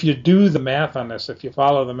 If you do the math on this, if you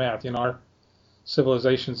follow the math, our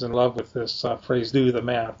civilization's in love with this phrase, "do the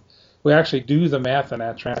math." We actually do the math in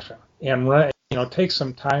that transaction and run. Take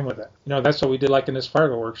some time with it. That's what we did, like in this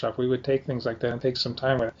Fargo workshop. We would take things like that and take some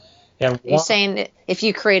time with it. And you're saying that if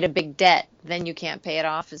you create a big debt, then you can't pay it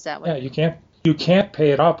off? Is that what? Yeah, you can't. You can't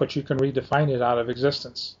pay it off, but you can redefine it out of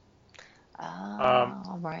existence.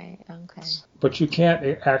 Oh, right. Okay. But you can't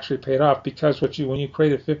actually pay it off because when you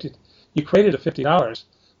created a $50,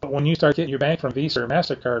 but when you start getting your bank from Visa or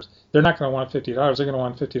MasterCard, they're not going to want $50. They're going to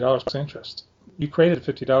want $50 plus interest. You created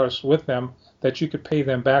 $50 with them that you could pay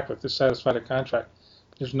them back with to satisfy the contract.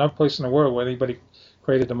 There's no place in the world where anybody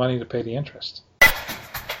created the money to pay the interest.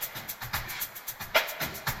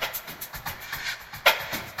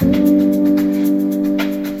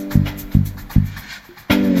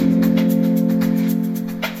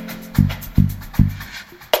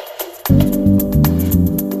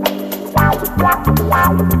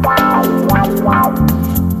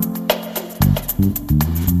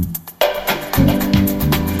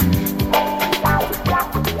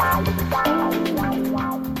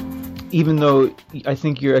 Even though I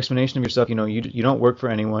think your explanation of yourself, you don't work for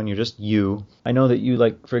anyone, you're just you. I know that you,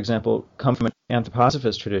 like, for example, come from an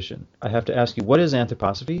anthroposophist tradition. I have to ask you, what is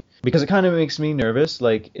anthroposophy? Because it kind of makes me nervous.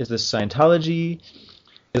 Like, is this Scientology?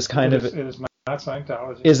 It is not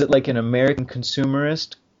Scientology. Is it like an American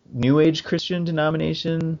consumerist, New Age Christian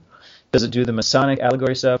denomination? Does it do the Masonic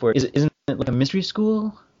allegory stuff? Or isn't it like a mystery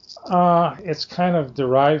school? It's kind of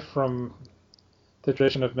derived from the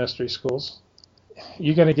tradition of mystery schools.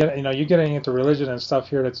 You're getting into religion and stuff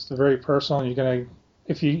here that's very personal. And you're gonna,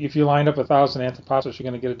 if you line up 1,000 anthroposophists, you're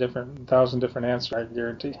gonna get 1,000 different answers, I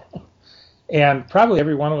guarantee. And probably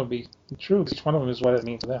every one of them will be true. Each one of them is what it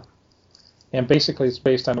means to them. And basically, it's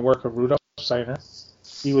based on the work of Rudolf Steiner.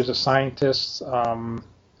 He was a scientist,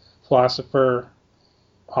 philosopher,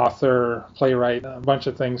 author, playwright, a bunch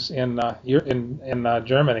of things in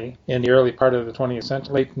Germany in the early part of the 20th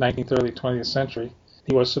century, late 19th, early 20th century.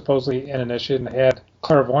 He was supposedly an initiate and had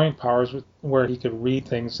clairvoyant powers where he could read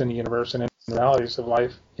things in the universe and in the realities of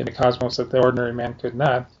life in the cosmos that the ordinary man could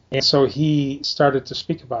not. And so he started to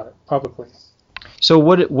speak about it publicly. So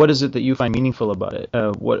what is it that you find meaningful about it?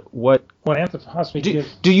 What anthroposophy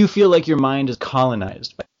gives... Do you feel like your mind is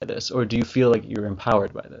colonized by this, or do you feel like you're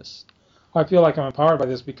empowered by this? I feel like I'm empowered by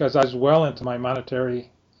this because I was well into my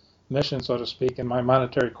monetary mission, so to speak, and my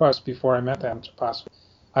monetary quest before I met anthroposophy.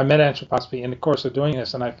 I met anthroposophy in the course of doing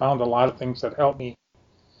this, and I found a lot of things that helped me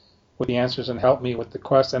with the answers and helped me with the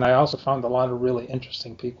quest, and I also found a lot of really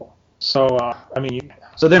interesting people. So,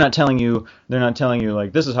 So they're not telling you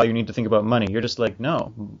like, this is how you need to think about money. You're just like,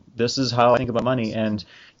 no, this is how I think about money, and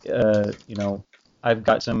I've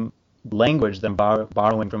got some language that I'm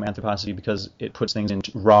borrowing from anthroposophy because it puts things in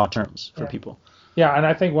raw terms for people. Yeah, and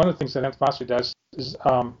I think one of the things that anthroposophy does is,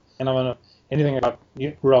 and anything about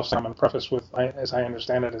Ralph, I'm going to preface with, as I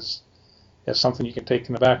understand it, as something you can take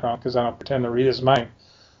in the background because I don't pretend to read his mind.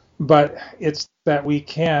 But it's that we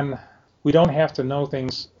don't have to know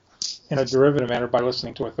things in a derivative manner by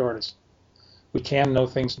listening to authorities. We can know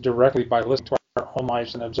things directly by listening to our own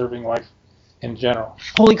lives and observing life in general.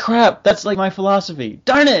 Holy crap, that's like my philosophy.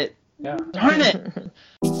 Darn it! Yeah. Darn it!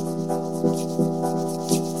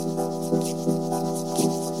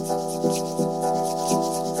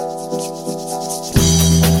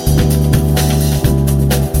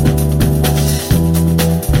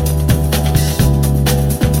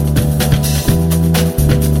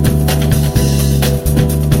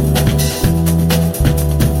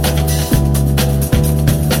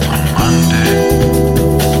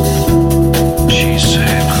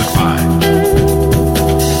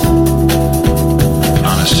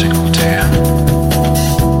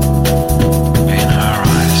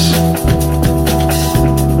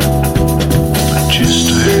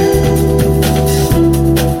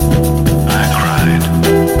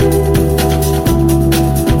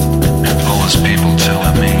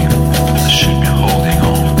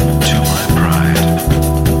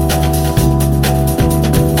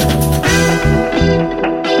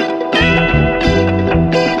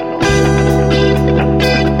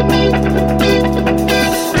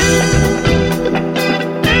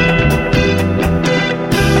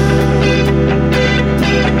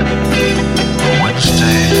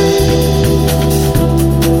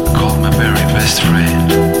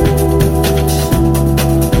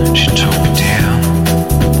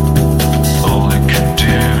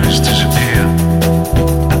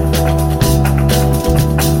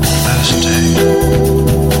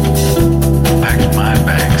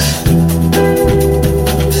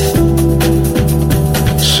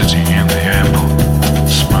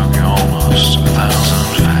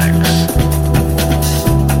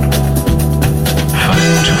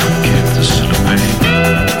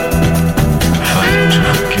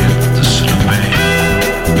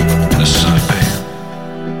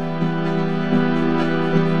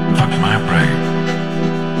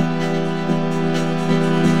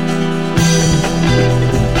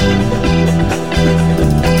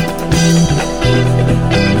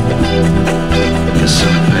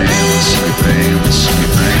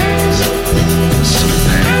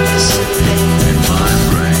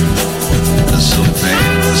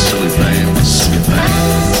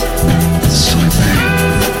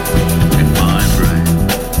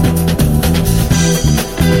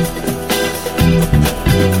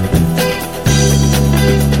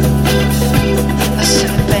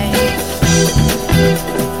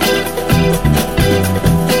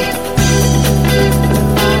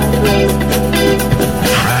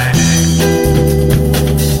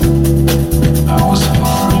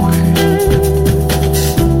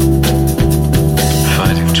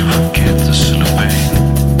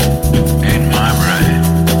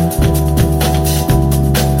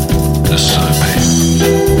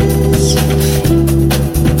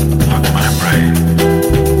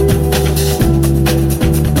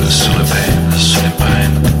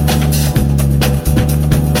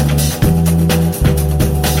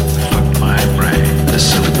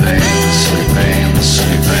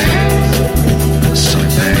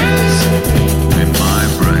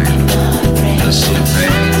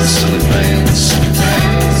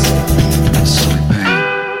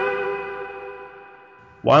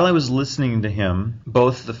 While I was listening to him,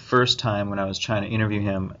 both the first time when I was trying to interview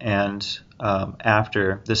him and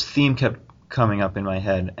after, this theme kept coming up in my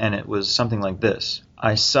head, and it was something like this.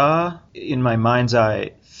 I saw in my mind's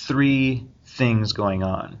eye 3 things going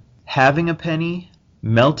on. Having a penny,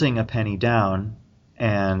 melting a penny down,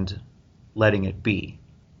 and letting it be.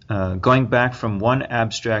 Going back from one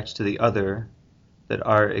abstract to the other that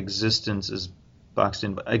our existence is boxed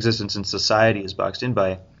in, existence in society is boxed in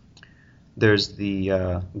by. There's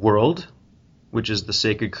the world, which is the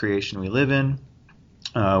sacred creation we live in,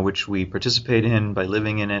 which we participate in by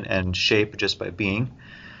living in it and shape just by being.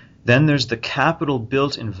 Then there's the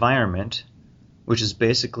capital-built environment, which is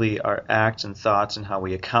basically our acts and thoughts and how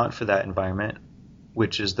we account for that environment,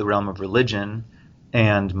 which is the realm of religion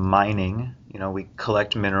and mining. We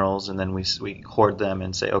collect minerals and then we hoard them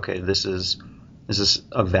and say, okay, this is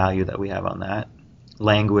a value that we have on that.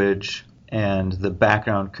 Language and the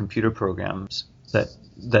background computer programs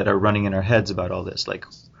that are running in our heads about all this, like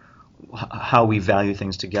how we value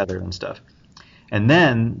things together and stuff. And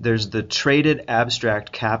then there's the traded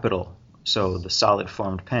abstract capital, so the solid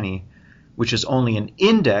formed penny, which is only an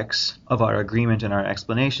index of our agreement and our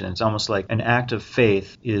explanation. It's almost like an act of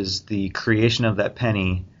faith is the creation of that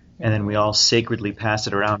penny, and then we all sacredly pass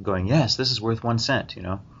it around going, yes, this is worth 1 cent,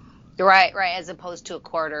 Right, as opposed to a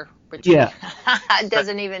quarter, which it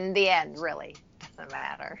doesn't even, in the end, really doesn't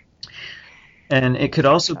matter. And it could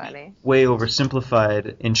also be way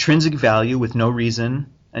oversimplified, intrinsic value with no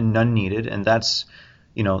reason and none needed, and that's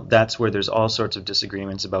where there's all sorts of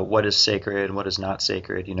disagreements about what is sacred and what is not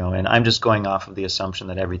sacred, and I'm just going off of the assumption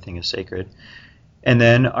that everything is sacred. And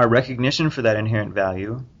then our recognition for that inherent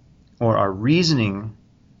value, or our reasoning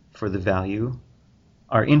for the value,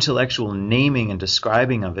 our intellectual naming and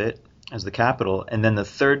describing of it as the capital, and then the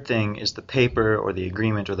third thing is the paper or the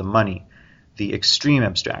agreement or the money, the extreme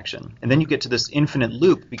abstraction. And then you get to this infinite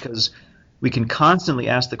loop because we can constantly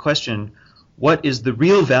ask the question, what is the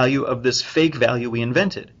real value of this fake value we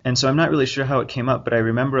invented? And so I'm not really sure how it came up, but I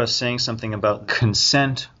remember us saying something about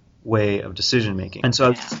consent way of decision making. And so I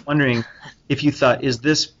was wondering if you thought, is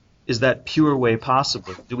that pure way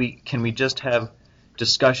possible? Can we just have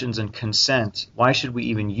discussions and consent? Why should we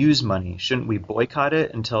even use money? Shouldn't we boycott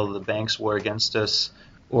it until the bank's war against us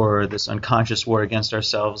or this unconscious war against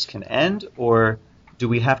ourselves can end? Or do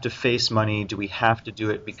we have to face money? Do we have to do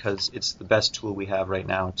it because it's the best tool we have right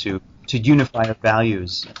now to unify our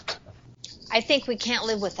values? I think we can't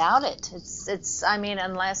live without it.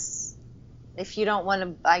 Unless if you don't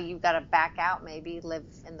want to, you've got to back out, maybe live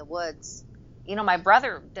in the woods. My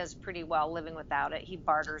brother does pretty well living without it. He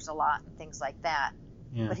barters a lot and things like that.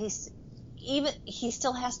 Yeah. But he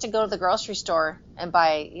still has to go to the grocery store and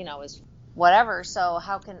buy, his whatever. So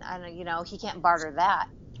how can he can't barter that?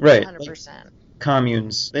 Right. 100%.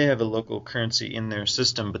 Communes, they have a local currency in their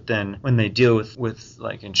system, but then when they deal with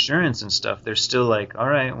like insurance and stuff, they're still like, all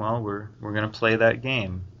right, well, we're going to play that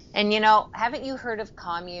game. And haven't you heard of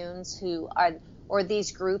communes or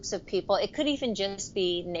these groups of people? It could even just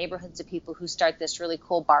be neighborhoods of people who start this really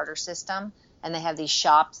cool barter system, and they have these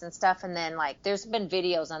shops and stuff, and then there's been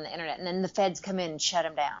videos on the internet, and then the feds come in and shut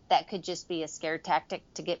them down. That could just be a scare tactic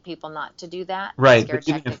to get people not to do that. Right. Scare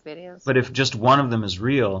tactic videos. But if just one of them is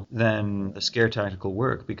real, then the scare tactic will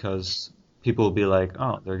work because people will be like,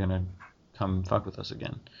 oh, they're going to come fuck with us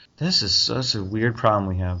again. This is such a weird problem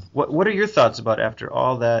we have. What are your thoughts about after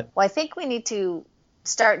all that? Well, I think we need to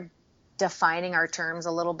start defining our terms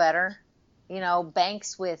a little better.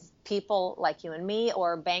 Banks with people like you and me,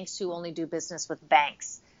 or banks who only do business with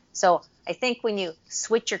banks. So I think when you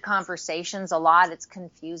switch your conversations a lot, it's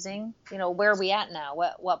confusing. Where are we at now?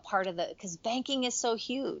 What part of because banking is so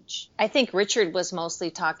huge. I think Richard was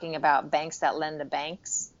mostly talking about banks that lend to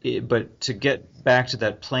banks. But to get back to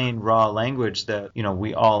that plain raw language that,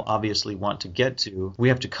 we all obviously want to get to, we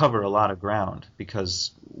have to cover a lot of ground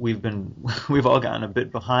because we've all gotten a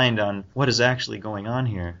bit behind on what is actually going on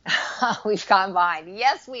here. We've gone behind.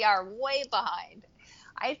 Yes, we are way behind.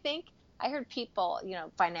 I heard people,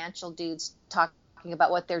 financial dudes talking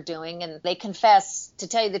about what they're doing, and they confess, to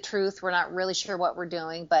tell you the truth, we're not really sure what we're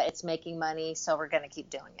doing, but it's making money, so we're going to keep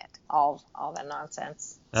doing it. All that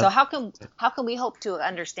nonsense. So how can we hope to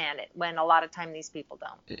understand it when a lot of time these people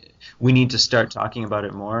don't? We need to start talking about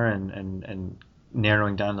it more and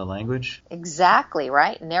narrowing down the language. Exactly,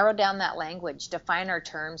 right? Narrow down that language, define our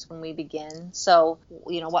terms when we begin. So,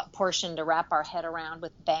 what portion to wrap our head around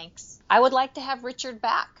with banks. I would like to have Richard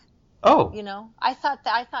back. Oh. I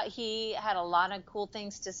thought he had a lot of cool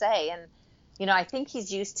things to say, and I think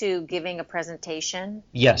he's used to giving a presentation.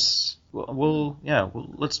 Yes. Well,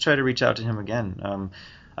 let's try to reach out to him again.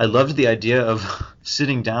 I loved the idea of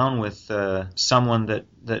sitting down with someone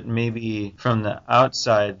that maybe from the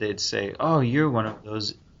outside they'd say, oh, you're one of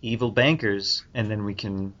those evil bankers, and then we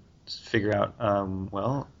can figure out,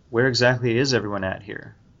 where exactly is everyone at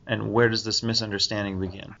here? And where does this misunderstanding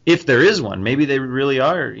begin? If there is one, maybe they really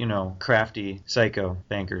are, crafty psycho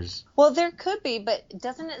bankers. Well, there could be, but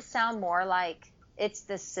doesn't it sound more like it's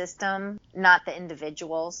the system, not the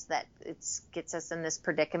individuals, that gets us in this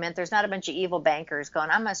predicament. There's not a bunch of evil bankers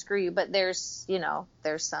going, I'm going to screw you, but there's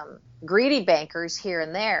some greedy bankers here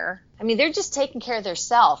and there. I mean, they're just taking care of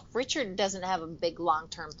themselves. Richard doesn't have a big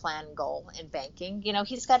long-term plan goal in banking.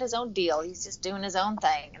 He's got his own deal. He's just doing his own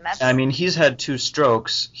thing. And that's. I mean, he's had 2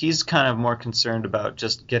 strokes. He's kind of more concerned about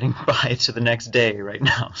just getting by to the next day right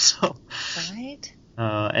now. So. Right.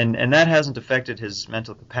 And that hasn't affected his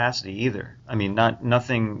mental capacity either. I mean,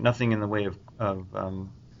 nothing in the way of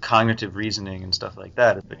cognitive reasoning and stuff like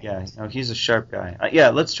that. But yeah, he's a sharp guy.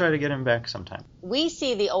 Let's try to get him back sometime. We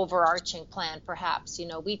see the overarching plan, perhaps.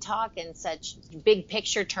 We talk in such big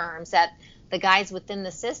picture terms that the guys within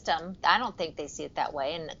the system, I don't think they see it that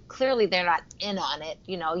way, and clearly they're not in on it.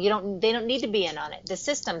 They don't need to be in on it. The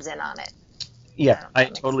system's in on it. Yeah, I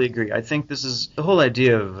totally agree. I think this is the whole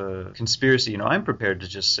idea of conspiracy. I'm prepared to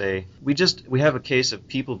just say we have a case of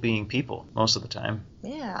people being people most of the time.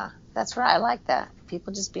 Yeah, that's right. I like that.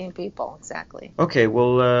 People just being people. Exactly. Okay,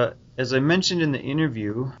 well, as I mentioned in the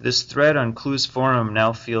interview, this thread on Clues Forum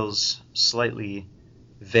now feels slightly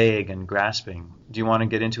vague and grasping. Do you want to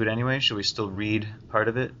get into it anyway? Should we still read part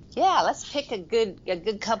of it? Yeah, let's pick a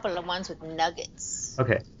good couple of ones with nuggets.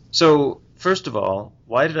 Okay. So, first of all,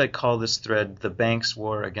 why did I call this thread The Bank's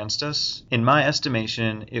War Against Us? In my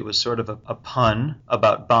estimation, it was sort of a pun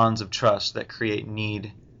about bonds of trust that create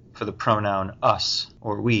need for the pronoun us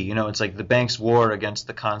or we. It's like the bank's war against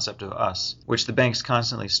the concept of us, which the banks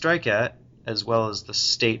constantly strike at, as well as the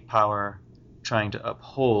state power trying to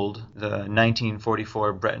uphold the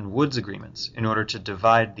 1944 Bretton Woods agreements in order to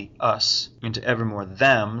divide the us into ever more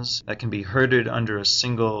thems that can be herded under a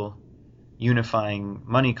single unifying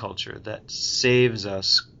money culture that saves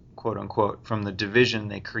us, quote unquote, from the division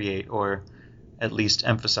they create or at least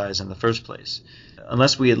emphasize in the first place.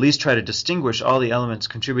 Unless we at least try to distinguish all the elements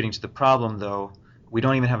contributing to the problem, though, we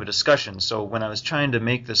don't even have a discussion. So when I was trying to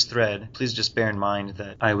make this thread, please just bear in mind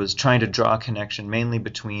that I was trying to draw a connection mainly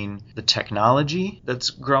between the technology that's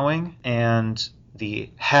growing and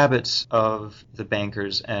the habits of the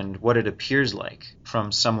bankers and what it appears like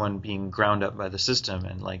from someone being ground up by the system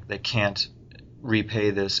and like they can't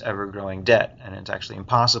repay this ever-growing debt, and it's actually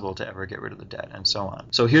impossible to ever get rid of the debt, and so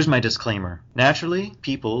on. So here's my disclaimer. Naturally,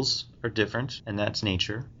 peoples are different, and that's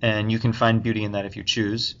nature, and you can find beauty in that if you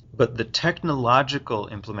choose, but the technological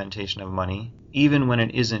implementation of money, even when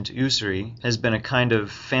it isn't usury, has been a kind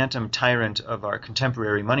of phantom tyrant of our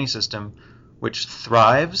contemporary money system, which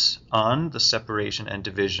thrives on the separation and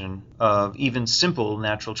division of even simple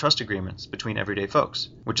natural trust agreements between everyday folks,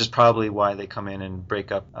 which is probably why they come in and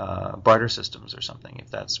break up barter systems or something,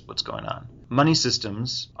 if that's what's going on. Money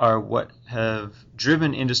systems are what have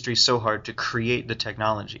driven industry so hard to create the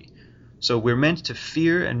technology. So we're meant to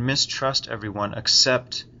fear and mistrust everyone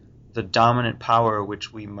except the dominant power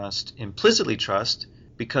which we must implicitly trust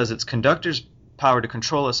because its conductor's power to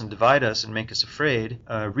control us and divide us and make us afraid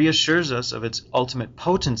reassures us of its ultimate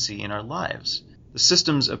potency in our lives. The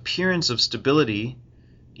system's appearance of stability,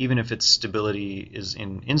 even if its stability is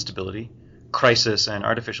in instability, crisis, and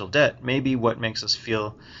artificial debt, may be what makes us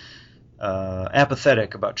feel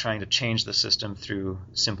apathetic about trying to change the system through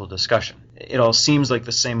simple discussion. It all seems like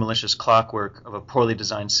the same malicious clockwork of a poorly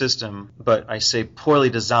designed system, but I say poorly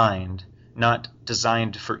designed, not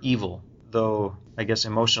designed for evil, though I guess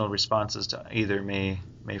emotional responses to either may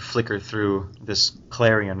flicker through this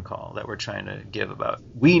clarion call that we're trying to give about.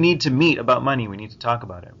 We need to meet about money. We need to talk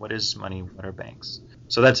about it. What is money? What are banks?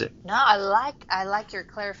 So that's it. No, I like your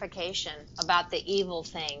clarification about the evil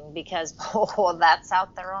thing because that's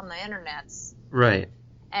out there on the internets. Right.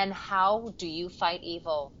 And how do you fight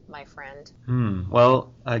evil, my friend?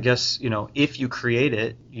 Well, I guess, if you create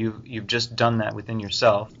it, you've just done that within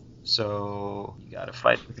yourself. So you got to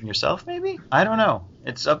fight within yourself, maybe? I don't know.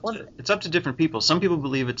 It's up to different people. Some people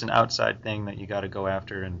believe it's an outside thing that you got to go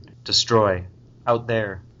after and destroy out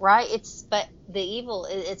there. Right. But the evil,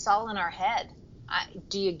 it's all in our head.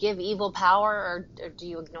 Do you give evil power or do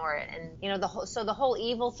you ignore it? And the whole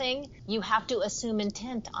evil thing, you have to assume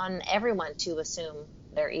intent on everyone to assume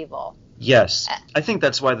they're evil. Yes. I think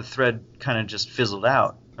that's why the thread kind of just fizzled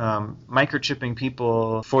out. Microchipping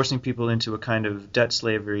people, forcing people into a kind of debt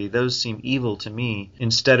slavery, those seem evil to me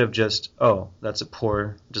instead of just, that's a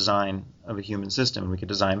poor design of a human system and we could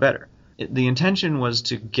design better. The intention was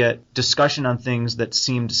to get discussion on things that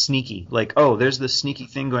seemed sneaky, like, there's this sneaky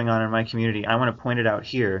thing going on in my community. I want to point it out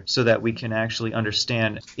here so that we can actually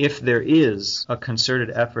understand if there is a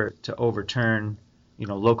concerted effort to overturn,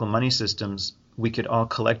 local money systems, we could all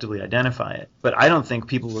collectively identify it. But I don't think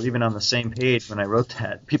people were even on the same page when I wrote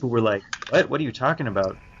that. People were like, what are you talking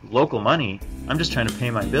about? Local money? I'm just trying to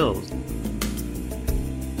pay my bills.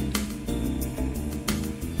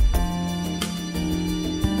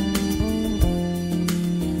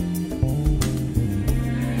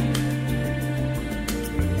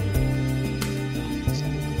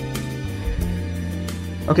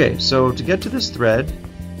 Okay, so to get to this thread,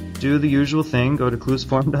 do the usual thing. Go to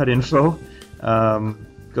CluesForum.info.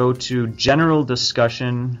 Go to General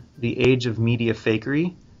Discussion, the Age of Media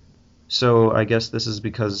Fakery. So I guess this is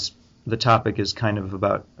because the topic is kind of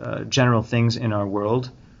about general things in our world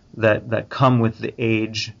that come with the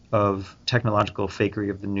age of technological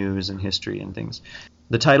fakery of the news and history and things.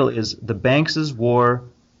 The title is The Banks' War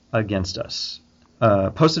Against Us.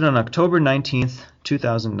 Posted on October 19th,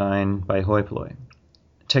 2009 by Hoi Polloi.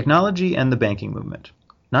 Technology and the Banking Movement.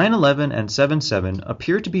 9/11 and 7/7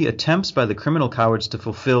 appear to be attempts by the criminal cowards to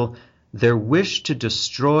fulfill their wish to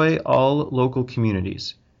destroy all local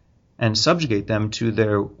communities and subjugate them to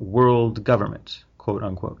their world government, quote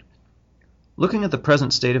unquote. Looking at the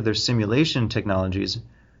present state of their simulation technologies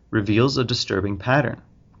reveals a disturbing pattern.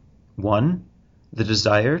 1. The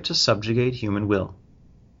desire to subjugate human will.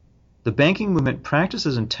 The banking movement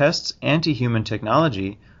practices and tests anti-human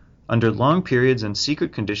technology under long periods and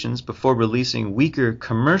secret conditions before releasing weaker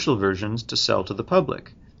commercial versions to sell to the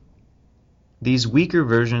public. These weaker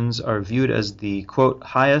versions are viewed as the, quote,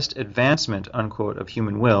 highest advancement, unquote, of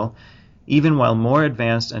human will, even while more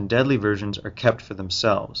advanced and deadly versions are kept for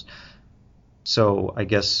themselves. So I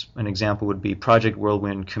guess an example would be Project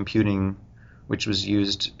Whirlwind computing, which was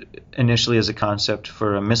used initially as a concept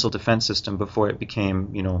for a missile defense system before it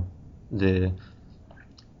became, the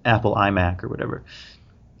Apple iMac or whatever.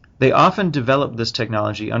 They often develop this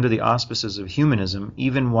technology under the auspices of humanism,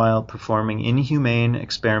 even while performing inhumane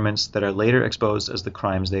experiments that are later exposed as the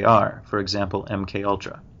crimes they are, for example,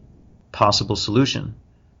 MKUltra. Possible solution.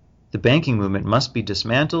 The banking movement must be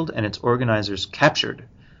dismantled and its organizers captured.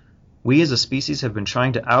 We as a species have been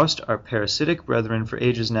trying to oust our parasitic brethren for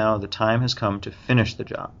ages now. The time has come to finish the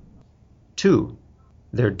job. 2.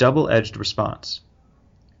 Their double-edged response.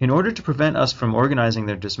 In order to prevent us from organizing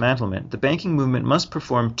their dismantlement, the banking movement must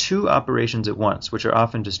perform two operations at once, which are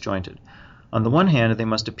often disjointed. On the one hand, they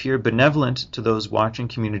must appear benevolent to those watching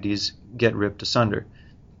communities get ripped asunder.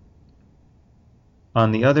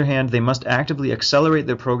 On the other hand, they must actively accelerate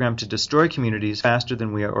their program to destroy communities faster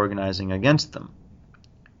than we are organizing against them.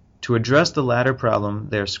 To address the latter problem,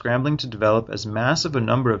 they are scrambling to develop as massive a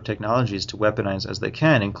number of technologies to weaponize as they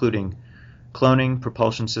can, including cloning,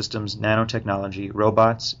 propulsion systems, nanotechnology,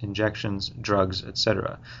 robots, injections, drugs,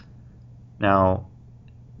 etc. Now,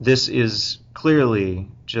 this is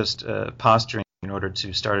clearly just posturing in order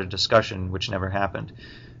to start a discussion, which never happened.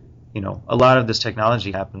 A lot of this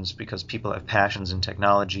technology happens because people have passions in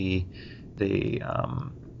technology. They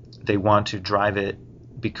want to drive it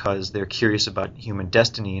because they're curious about human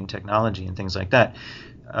destiny and technology and things like that.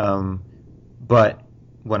 But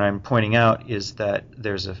what I'm pointing out is that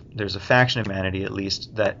there's a faction of humanity, at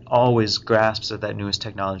least, that always grasps at that newest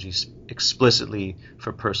technology explicitly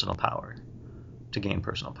for personal power, to gain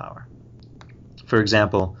personal power. For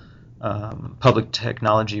example, public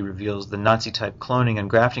technology reveals the Nazi-type cloning and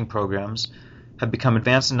grafting programs have become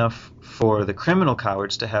advanced enough for the criminal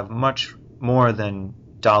cowards to have much more than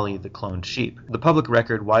Dolly the cloned sheep. The public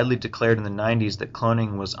record widely declared in the 90s that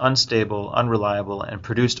cloning was unstable, unreliable, and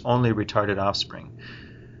produced only retarded offspring.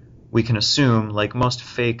 We can assume, like most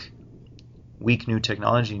fake, weak new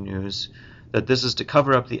technology news, that this is to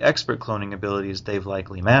cover up the expert cloning abilities they've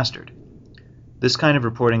likely mastered. This kind of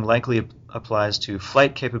reporting likely applies to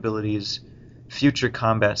flight capabilities, future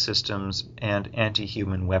combat systems, and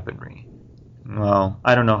anti-human weaponry. Well,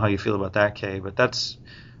 I don't know how you feel about that, Kay, but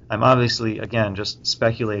I'm obviously, again, just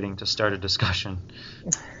speculating to start a discussion.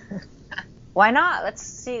 Why not? Let's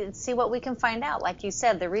see what we can find out. Like you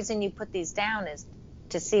said, the reason you put these down is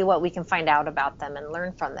to see what we can find out about them and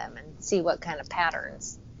learn from them and see what kind of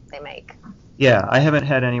patterns they make. Yeah, I haven't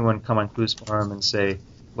had anyone come on Clues Forum and say,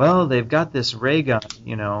 well, they've got this ray gun,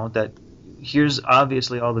 that here's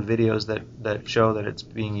obviously all the videos that show that it's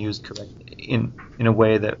being used correctly in a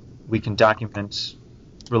way that we can document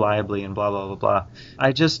reliably and blah, blah, blah, blah.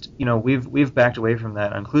 I just, we've backed away from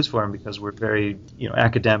that on Clues Forum because we're very,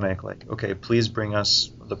 academic, like, okay, please bring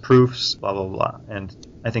us the proofs, blah, blah, blah. And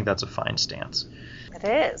I think that's a fine stance.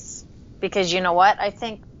 It is. Because you know what? I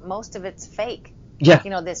think most of it's fake. Yeah.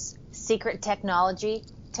 This secret technology.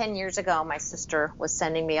 10 years ago, my sister was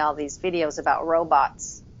sending me all these videos about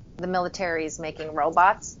robots. The military is making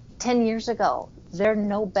robots. 10 years ago. They're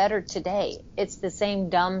no better today. It's the same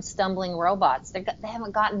dumb, stumbling robots. They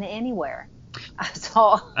haven't gotten anywhere.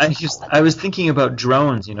 So I was thinking about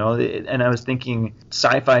drones, and I was thinking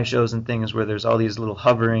sci-fi shows and things where there's all these little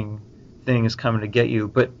hovering things coming to get you.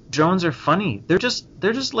 But drones are funny. They're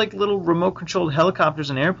just like little remote-controlled helicopters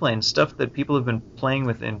and airplanes, stuff that people have been playing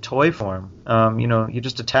with in toy form. You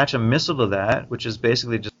just attach a missile to that, which is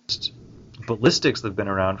basically just ballistics that have been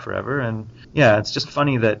around forever. And yeah, it's just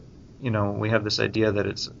funny that, we have this idea that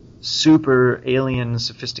it's super alien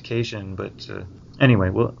sophistication, but anyway,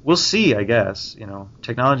 we'll see, I guess.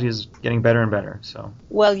 Technology is getting better and better. So.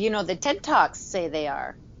 Well, the TED Talks say they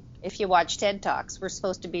are. If you watch TED Talks, we're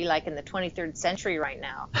supposed to be like in the 23rd century right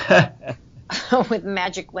now. With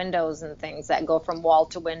magic windows and things that go from wall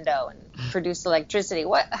to window and produce electricity.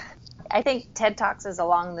 I think TED Talks is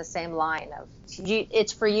along the same line of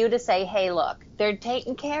it's for you to say, hey, look, they're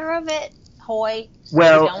taking care of it, Hoi.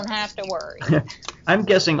 Well, you don't have to worry. I'm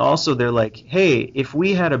guessing also they're like, hey, if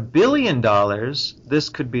we had $1 billion, this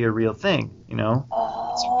could be a real thing,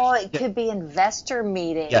 Oh, it could be investor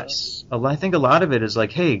meetings. Yes. I think a lot of it is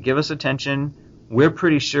like, hey, give us attention. We're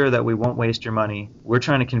pretty sure that we won't waste your money. We're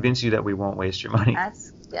trying to convince you that we won't waste your money.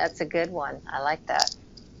 That's a good one. I like that.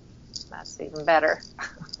 That's even better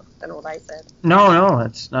than what I said. No,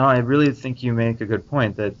 I really think you make a good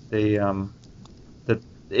point that they that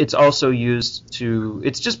it's also used to,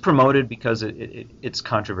 it's just promoted because it's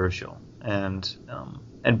controversial and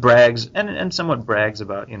brags and somewhat brags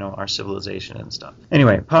about our civilization and stuff.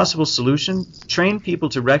 Anyway, possible solution: train people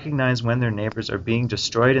to recognize when their neighbors are being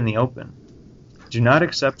destroyed in the open. Do not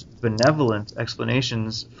accept benevolent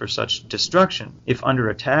explanations for such destruction. If under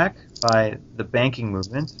attack by the banking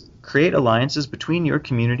movement, create alliances between your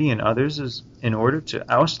community and others in order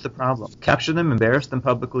to oust the problem. Capture them, embarrass them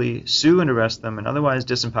publicly, sue and arrest them, and otherwise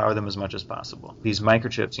disempower them as much as possible. These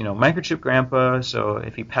microchips, microchip grandpa, so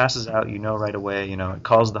if he passes out, right away, it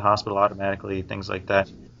calls the hospital automatically, things like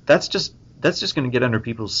that. That's just going to get under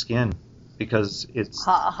people's skin because it's...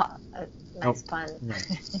 Nice pun. Yeah.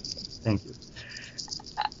 Thank you.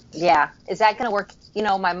 Yeah. Is that going to work?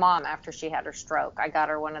 My mom, after she had her stroke, I got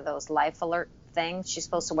her one of those life alert things she's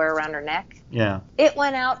supposed to wear around her neck. Yeah. It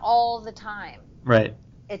went out all the time. Right.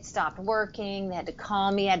 It stopped working. They had to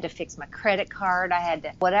call me. I had to fix my credit card. I had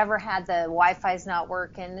to, whatever had the Wi-Fi's not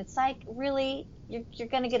working. It's like, really, you're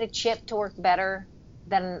going to get a chip to work better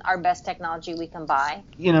than our best technology we can buy?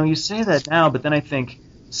 You say that now, but then I think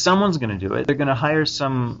someone's going to do it. They're going to hire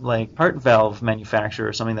some heart valve manufacturer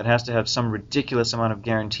or something that has to have some ridiculous amount of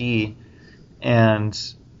guarantee, and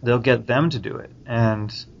they'll get them to do it.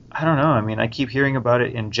 And I don't know. I keep hearing about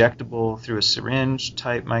it injectable through a syringe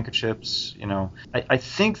type microchips. I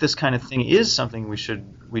think this kind of thing is something we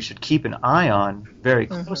should keep an eye on very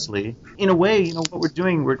closely. Mm-hmm. In a way, what we're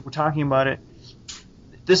doing, we're talking about it.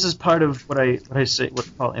 This is part of what I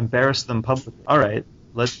call embarrass them publicly. All right,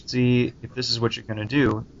 let's see if this is what you're going to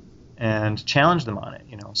do, and challenge them on it.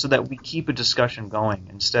 So that we keep a discussion going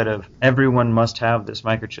instead of everyone must have this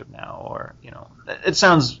microchip now, or that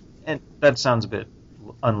sounds a bit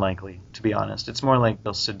unlikely, to be honest. It's more like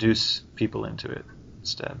they'll seduce people into it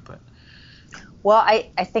instead. But well,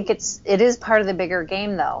 I think it is part of the bigger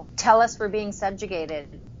game, though. Tell us we're being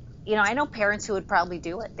subjugated. I know parents who would probably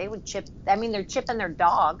do it. They would chip. They're chipping their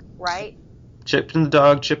dog, right? Chipping the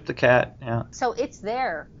dog, chip the cat. Yeah. So it's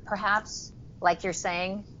there. Perhaps, like you're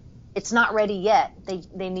saying, it's not ready yet.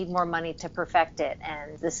 They need more money to perfect it,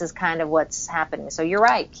 and this is kind of what's happening. So you're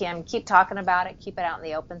right, Kim. Keep talking about it. Keep it out in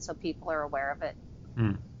the open so people are aware of it.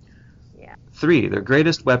 Yeah. 3, their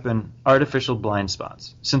greatest weapon, artificial blind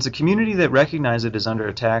spots. Since a community that recognizes it is under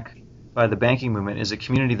attack by the banking movement is a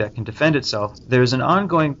community that can defend itself, there is an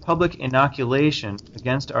ongoing public inoculation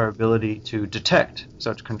against our ability to detect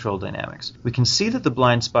such control dynamics. We can see that the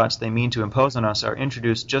blind spots they mean to impose on us are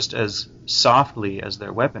introduced just as softly as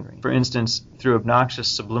their weaponry. For instance, through obnoxious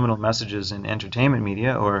subliminal messages in entertainment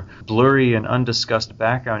media or blurry and undiscussed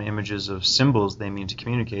background images of symbols they mean to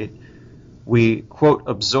communicate, we, quote,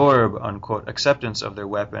 absorb, unquote, acceptance of their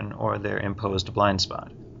weapon or their imposed blind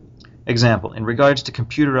spot. Example, in regards to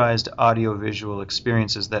computerized audiovisual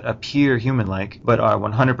experiences that appear human-like but are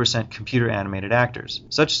 100% computer-animated actors,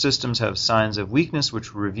 such systems have signs of weakness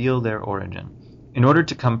which reveal their origin. In order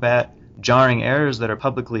to combat jarring errors that are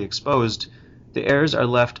publicly exposed, the errors are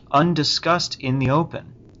left undiscussed in the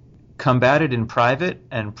open, combated in private,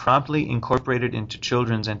 and promptly incorporated into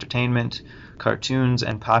children's entertainment, cartoons,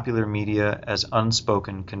 and popular media as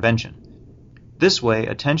unspoken convention. This way,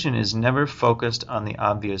 attention is never focused on the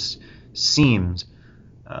obvious seams.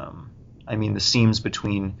 The seams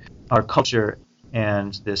between our culture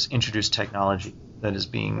and this introduced technology that is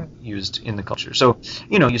being used in the culture. So,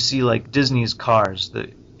 you see like Disney's Cars,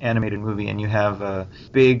 the animated movie, and you have a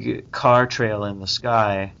big car trail in the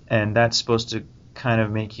sky, and that's supposed to kind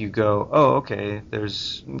of make you go, oh, okay,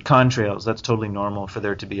 there's contrails. That's totally normal for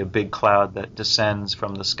there to be a big cloud that descends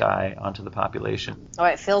from the sky onto the population. Oh,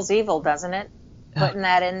 it feels evil, doesn't it? Putting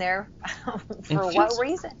that in there for what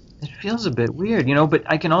reason? It feels a bit weird, but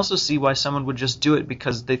I can also see why someone would just do it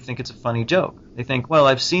because they think it's a funny joke. They think, well,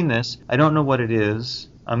 I've seen this. I don't know what it is.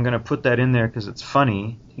 I'm going to put that in there because it's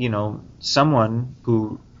funny. Someone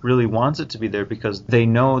who really wants it to be there because they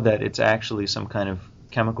know that it's actually some kind of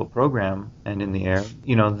chemical program and in the air,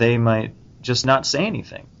 they might just not say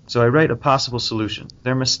anything. So I write a possible solution.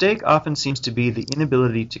 Their mistake often seems to be the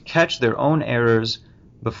inability to catch their own errors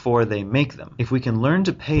before they make them. If we can learn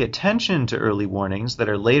to pay attention to early warnings that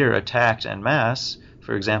are later attacked en masse,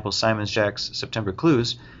 for example, Simon Jack's September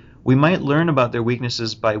clues, we might learn about their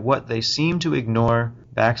weaknesses by what they seem to ignore,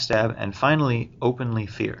 backstab, and finally openly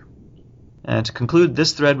fear. And to conclude,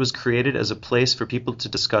 this thread was created as a place for people to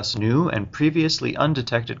discuss new and previously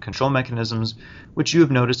undetected control mechanisms which you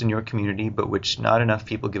have noticed in your community but which not enough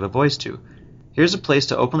people give a voice to. Here's a place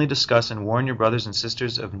to openly discuss and warn your brothers and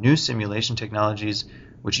sisters of new simulation technologies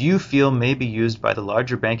which you feel may be used by the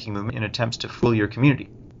larger banking movement in attempts to fool your community.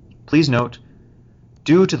 Please note,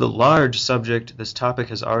 due to the large subject, this topic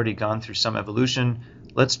has already gone through some evolution.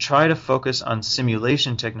 Let's try to focus on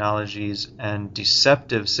simulation technologies and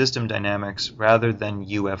deceptive system dynamics rather than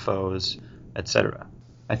UFOs, etc.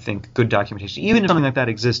 I think good documentation, even if something like that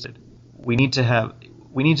existed, we need to have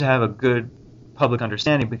a good public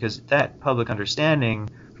understanding, because that public understanding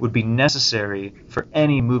would be necessary for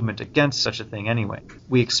any movement against such a thing anyway.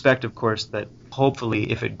 We expect, of course, that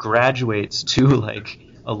hopefully if it graduates to like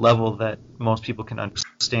a level that most people can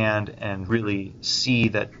understand and really see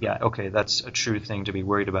that, yeah, okay, that's a true thing to be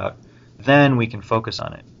worried about, then we can focus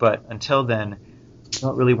on it. But until then, we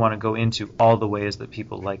don't really want to go into all the ways that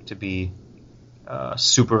people like to be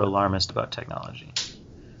super alarmist about technology.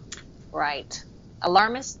 Right.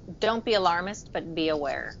 Don't be alarmist, but be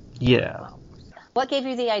aware. Yeah. What gave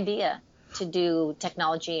you the idea to do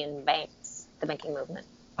technology in banks, the banking movement?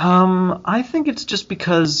 I think it's just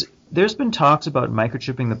because there's been talks about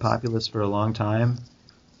microchipping the populace for a long time,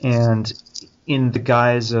 and in the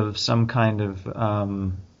guise of some kind of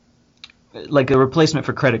like a replacement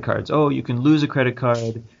for credit cards. Oh, you can lose a credit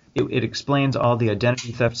card. It explains all the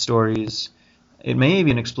identity theft stories. It may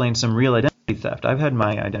even explain some real identity theft. I've had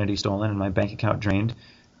my identity stolen and my bank account drained,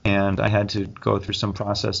 and I had to go through some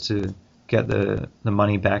process to get the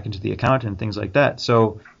money back into the account and things like that.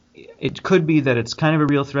 So it could be that it's kind of a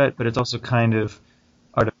real threat, but it's also kind of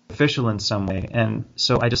artificial in some way. And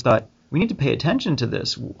so I just thought, we need to pay attention to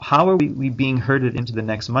this. How are we being herded into the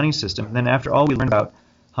next money system? And then after all we learned about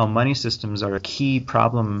how money systems are a key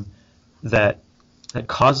problem that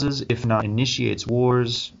causes, if not initiates,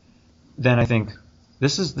 wars, then I think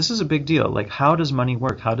this is a big deal. Like, how does money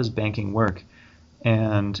work? How does banking work?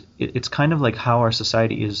 And it's kind of like how our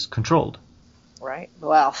society is controlled. Right.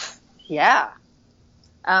 Well, yeah.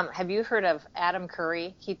 Have you heard of Adam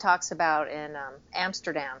Curry? He talks about in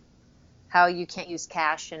Amsterdam how you can't use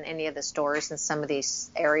cash in any of the stores in some of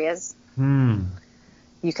these areas.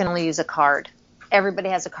 You can only use a card. Everybody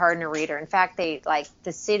has a card and a reader. In fact, they, like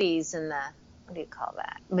the cities and what do you call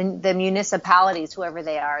that? The municipalities, whoever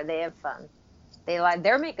they are, they have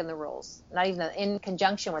they're making the rules, not even in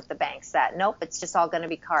conjunction with the banks, that nope, it's just all going to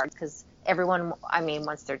be cards, because everyone,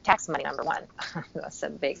 wants their tax money, number one. That's a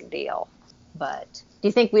big deal. But do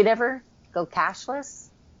you think we'd ever go cashless?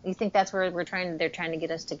 Do you think that's where they're trying to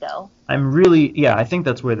get us to go? I think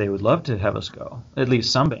that's where they would love to have us go, at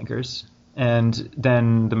least some bankers. And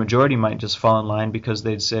then the majority might just fall in line because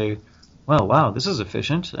they'd say, well, wow, this is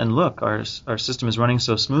efficient, and look, our system is running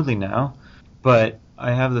so smoothly now. But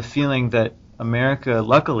I have the feeling that America,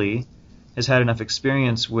 luckily, has had enough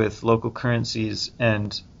experience with local currencies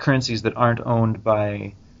and currencies that aren't owned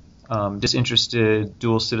by disinterested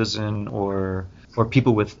dual citizen or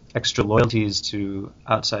people with extra loyalties to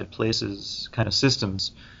outside places kind of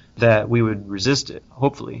systems, that we would resist it,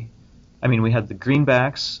 hopefully. We had the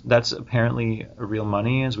greenbacks. That's apparently a real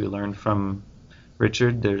money, as we learned from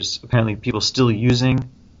Richard. There's apparently people still using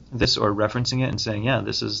this or referencing it and saying, yeah,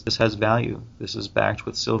 this has value. This is backed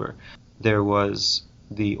with silver. There was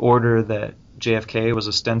the order that JFK was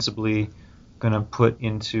ostensibly going to put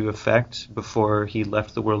into effect before he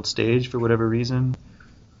left the world stage for whatever reason.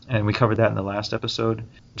 And we covered that in the last episode.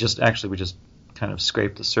 We just kind of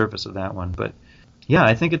scraped the surface of that one. But yeah,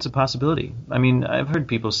 I think it's a possibility. I've heard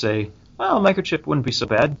people say, well, a microchip wouldn't be so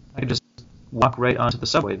bad. I could just walk right onto the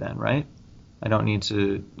subway then, right? I don't need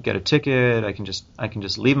to get a ticket. I can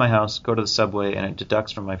just leave my house, go to the subway, and it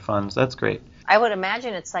deducts from my funds. That's great. I would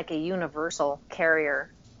imagine it's like a universal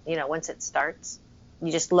carrier. Once it starts,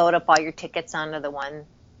 you just load up all your tickets onto the one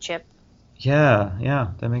chip.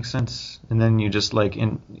 Yeah, that makes sense. And then you just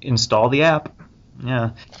install the app.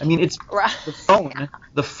 Yeah, it's right.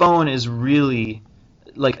 The phone is really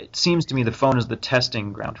like, it seems to me the phone is the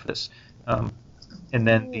testing ground for this. And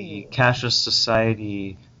then the cashless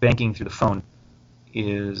society banking through the phone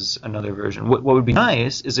is another version. What would be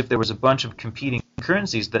nice is if there was a bunch of competing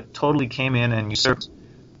currencies that totally came in and usurped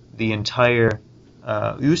the entire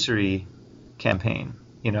usury campaign,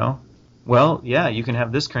 you know? Well, yeah, you can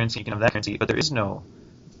have this currency, you can have that currency, but there is no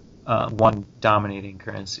one dominating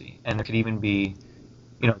currency. And there could even be,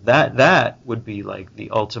 you know, that would be like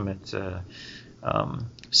the ultimate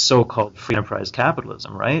so-called free enterprise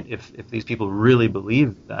capitalism, right? If these people really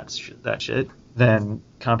believe that shit, then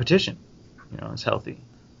competition, you know, is healthy.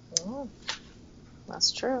 Oh,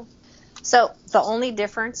 that's true. So the only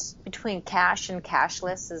difference between cash and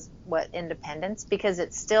cashless is what independence, because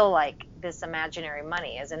it's still like this imaginary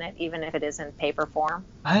money, isn't it? Even if it is in paper form.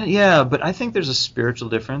 Yeah, but I think there's a spiritual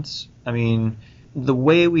difference. I mean, the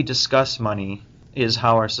way we discuss money is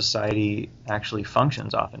how our society actually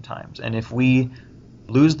functions oftentimes. And if we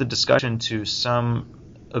lose the discussion to some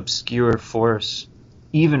obscure force,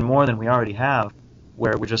 even more than we already have,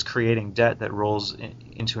 where we're just creating debt that rolls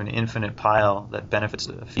into an infinite pile that benefits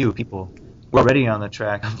a few people, we're already on the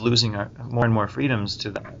track of losing our more and more freedoms to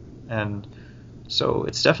that. And so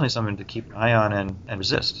it's definitely something to keep an eye on and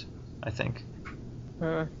resist, I think.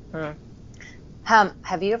 Mm-hmm.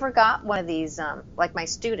 Have you ever got one of these, like my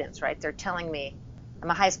students, right? They're telling me, I'm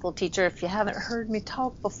a high school teacher, if you haven't heard me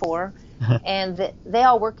talk before, and they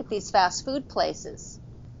all work at these fast food places.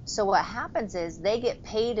 So what happens is they get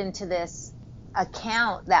paid into this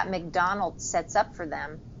account that McDonald's sets up for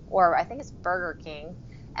them, or I think it's Burger King,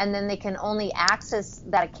 and then they can only access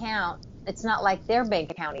that account. It's not like their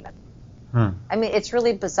bank account even. I mean, it's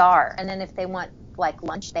really bizarre. And then if they want like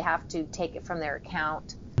lunch, they have to take it from their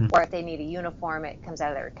account, or if they need a uniform, it comes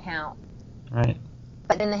out of their account. Right.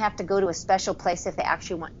 But then they have to go to a special place if they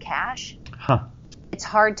actually want cash. It's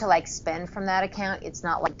hard to like spend from that account. It's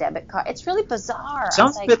not like debit card. It's really bizarre.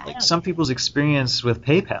 Sounds a bit like some people's experience with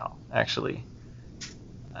PayPal, actually.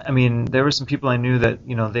 I mean, there were some people I knew that,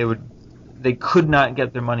 you know, they could not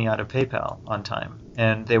get their money out of PayPal on time,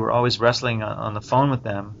 and they were always wrestling on the phone with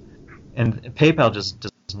them. And PayPal just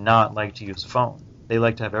does not like to use a phone. They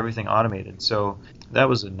like to have everything automated. So that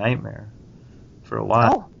was a nightmare for a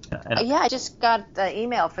while. Yeah, I just got the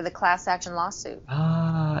email for the class action lawsuit.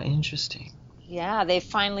 Ah, interesting. Yeah, they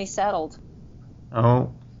finally settled.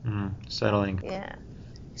 Oh, settling. Yeah.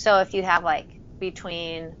 So if you have like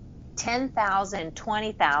between 10,000 and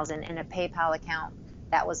 20,000 in a PayPal account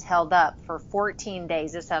that was held up for 14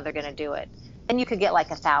 days, this is how they're going to do it. Then you could get like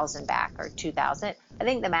 1,000 back or 2,000. I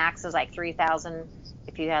think the max is like 3,000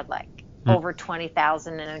 if you had like over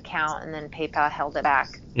 20,000 in an account and then PayPal held it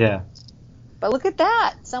back. Yeah. But look at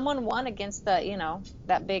that. Someone won against the, you know,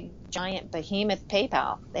 that big giant behemoth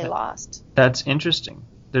PayPal. They lost. That's interesting.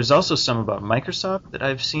 There's also some about Microsoft that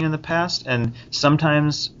I've seen in the past, and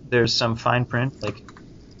sometimes there's some fine print, like,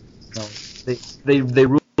 you know, they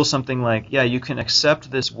rule something like, yeah, you can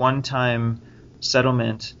accept this one-time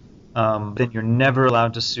settlement, then you're never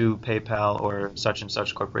allowed to sue PayPal or such and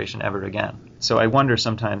such corporation ever again. So I wonder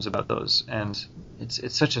sometimes about those, and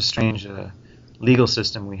it's such a strange legal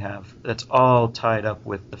system we have that's all tied up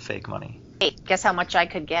with the fake money. Hey, guess how much I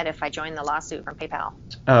could get if I joined the lawsuit from PayPal?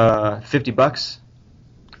 $50.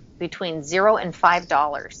 Between $0 and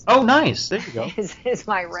 $5. Oh, nice. There you go. is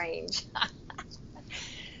my range.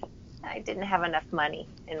 I didn't have enough money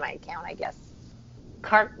in my account, I guess.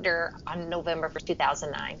 Carter on November 1st,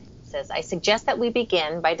 2009 says, I suggest that we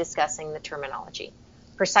begin by discussing the terminology.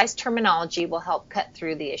 Precise terminology will help cut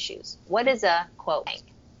through the issues. What is a, quote, bank?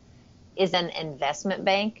 Is an investment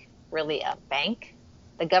bank really a bank?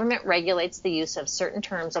 The government regulates the use of certain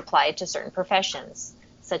terms applied to certain professions,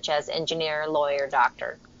 such as engineer, lawyer,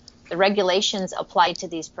 doctor. The regulations applied to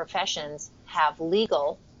these professions have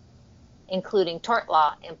legal, including tort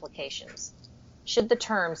law, implications. Should the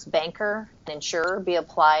terms banker and insurer be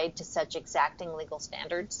applied to such exacting legal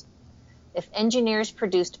standards? If engineers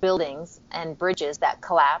produced buildings and bridges that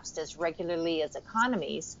collapsed as regularly as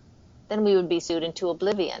economies, then we would be sued into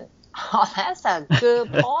oblivion. Oh, that's a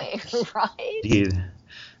good point, right? Indeed.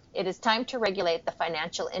 It is time to regulate the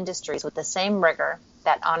financial industries with the same rigor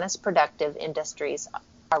that honest, productive industries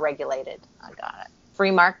are regulated. I got it.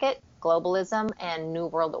 Free market, globalism, and New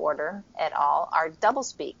World Order et al. Are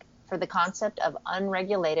doublespeak for the concept of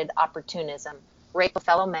unregulated opportunism, rape of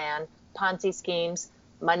fellow man, Ponzi schemes,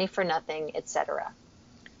 money for nothing, etc.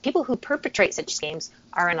 People who perpetrate such schemes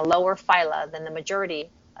are in a lower phyla than the majority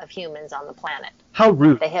of humans on the planet. How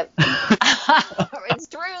rude. They have. It's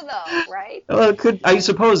true, though, right? Well, it could. I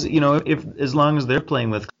suppose, you know, if as long as they're playing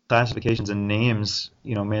with classifications and names,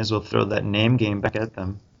 you know, may as well throw that name game back at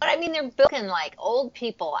them. But I mean, they're bilking like old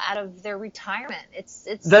people out of their retirement.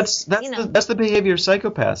 That's you know. that's the behavior of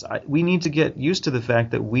psychopaths. We need to get used to the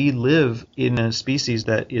fact that we live in a species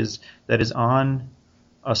that is on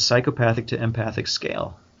a psychopathic to empathic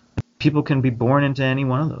scale. People can be born into any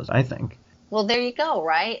one of those, I think. Well, there you go,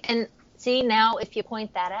 right? And see, now if you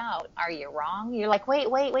point that out, are you wrong? You're like,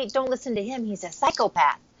 wait, don't listen to him. He's a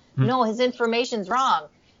psychopath. No, his information's wrong.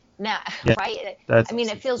 Now, Yeah, right? that's I mean,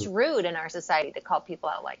 it feels rude in our society to call people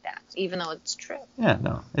out like that, even though it's true. Yeah,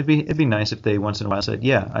 no. It'd be nice if they once in a while said,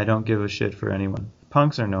 yeah, I don't give a shit for anyone.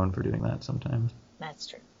 Punks are known for doing that sometimes. That's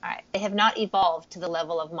true. All right. They have not evolved to the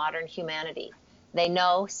level of modern humanity. They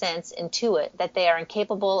know, sense, intuit that they are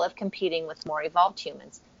incapable of competing with more evolved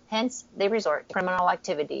humans. Hence, they resort to criminal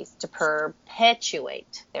activities to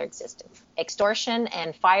perpetuate their existence. Extortion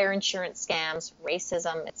and fire insurance scams,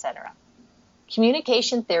 racism, etc.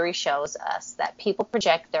 Communication theory shows us that people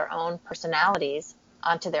project their own personalities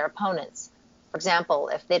onto their opponents. For example,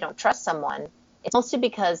 if they don't trust someone, it's mostly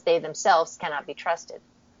because they themselves cannot be trusted.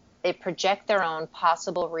 They project their own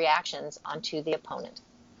possible reactions onto the opponent.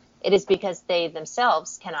 It is because they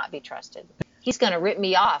themselves cannot be trusted. He's going to rip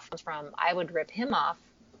me off from I would rip him off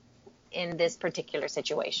in this particular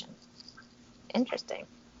situation. Interesting.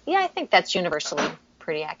 Yeah, I think that's universally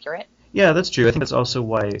pretty accurate. Yeah, that's true. I think that's also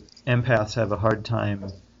why empaths have a hard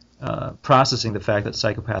time processing the fact that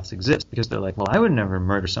psychopaths exist, because they're like, well, I would never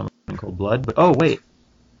murder someone in cold blood, but oh, wait.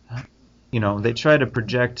 They try to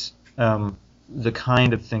project the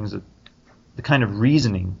kind of things, the kind of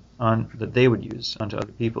reasoning that they would use onto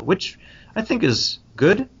other people, which I think is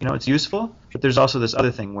good. It's useful, but there's also this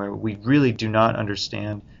other thing where we really do not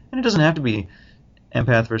understand, and it doesn't have to be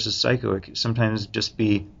empath versus psycho. It can sometimes just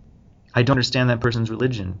be, I don't understand that person's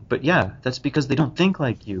religion, but yeah, that's because they don't think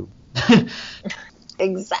like you.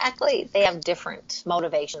 Exactly. They have different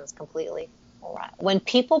motivations completely. All right. When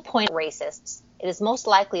people point at racists, it is most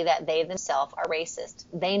likely that they themselves are racist.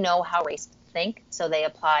 They know how racists think, so they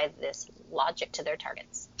apply this logic to their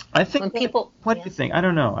targets. I think what do you think? I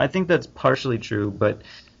don't know. I think that's partially true, but...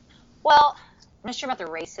 Well, I'm not sure about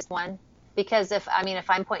the racist one, because if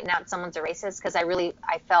I'm pointing out someone's a racist, because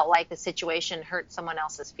I felt like the situation hurt someone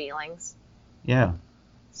else's feelings. Yeah.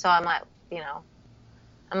 So I'm like,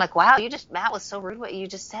 wow, that was so rude what you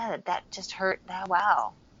just said. That just hurt.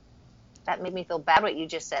 Wow. That made me feel bad what you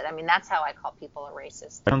just said. That's how I call people a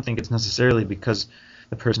racist. I don't think it's necessarily because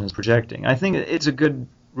the person is projecting. I think it's a good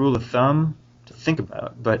rule of thumb to think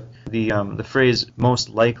about, but the phrase most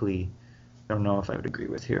likely, I don't know if I would agree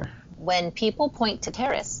with here. When people point to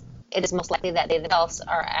terrorists, it is most likely that they themselves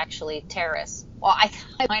are actually terrorists. Well, I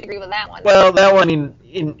might agree with that one. Well, that one,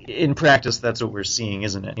 in practice, that's what we're seeing,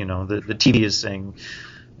 isn't it? The TV is saying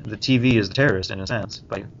the TV is the terrorist in a sense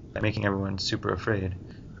by making everyone super afraid.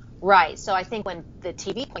 Right. So I think when the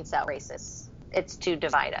TV points out racists, it's to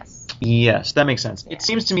divide us. Yes, that makes sense. Yeah. It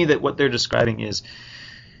seems to me that what they're describing is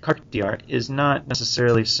cartoon art is not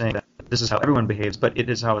necessarily saying that this is how everyone behaves, but it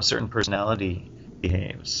is how a certain personality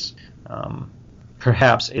behaves.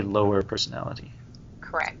 Perhaps a lower personality.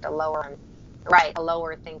 Correct. A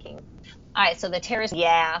lower thinking. All right. So the terrorists.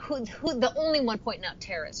 Yeah. Who? The only one pointing out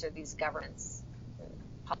terrorists are these governments,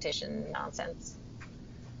 politician nonsense.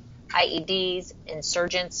 IEDs,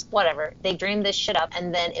 insurgents, whatever. They dreamed this shit up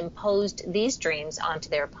and then imposed these dreams onto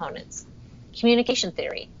their opponents. Communication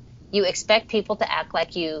theory. You expect people to act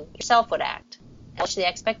like you yourself would act. Establish the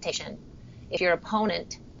expectation. If your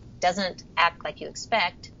opponent doesn't act like you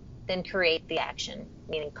expect, then create the action,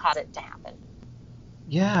 meaning cause it to happen.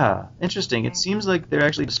 Yeah, interesting. It seems like they're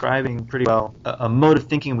actually describing pretty well a mode of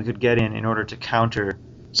thinking we could get in order to counter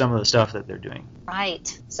some of the stuff that they're doing.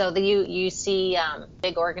 Right. So you see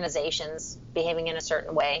big organizations behaving in a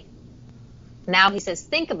certain way. Now he says,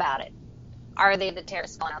 think about it. Are they the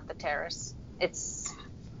terrorists calling out the terrorists?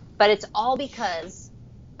 But it's all because,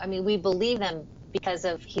 we believe them because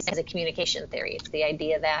he says a communication theory. It's the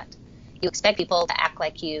idea that you expect people to act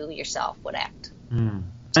like you yourself would act.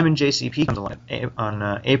 Simon JCP comes along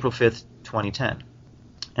on April 5th, 2010,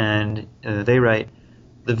 and they write,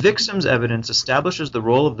 the victim's evidence establishes the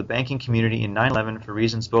role of the banking community in 9/11 for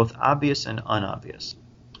reasons both obvious and unobvious.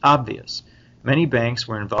 Obvious. Many banks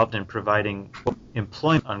were involved in providing quote,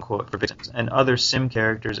 employment unquote, for victims and other sim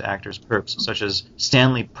characters, actors, perps, such as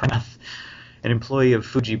Stanley Pramath, an employee of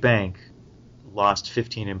Fuji Bank, lost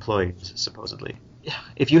 15 employees, supposedly.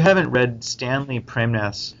 If you haven't read Stanley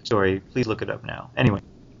Pramath's story, please look it up now. Anyway,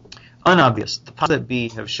 unobvious. The powers that be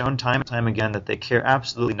have shown time and time again that they care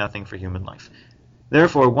absolutely nothing for human life.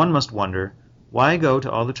 Therefore, one must wonder, why go to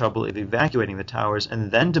all the trouble of evacuating the towers and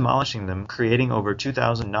then demolishing them, creating over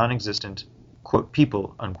 2,000 non-existent, quote,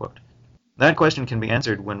 people, unquote? That question can be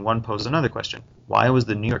answered when one poses another question. Why was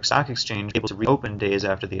the New York Stock Exchange able to reopen days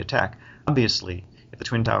after the attack? Obviously, if the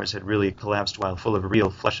Twin Towers had really collapsed while full of real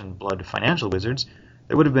flesh and blood financial wizards,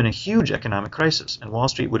 there would have been a huge economic crisis, and Wall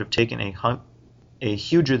Street would have taken a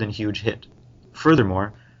huger-than-huge hit.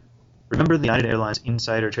 Furthermore, remember the United Airlines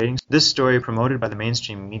insider trading? This story, promoted by the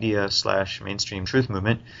mainstream media/mainstream truth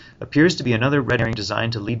movement, appears to be another red herring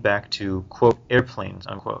designed to lead back to, quote, airplanes,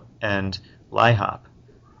 unquote, and lie hop,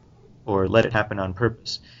 or let it happen on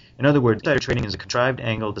purpose. In other words, insider trading is a contrived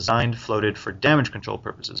angle designed, floated for damage control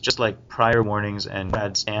purposes, just like prior warnings and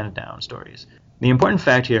bad stand-down stories. The important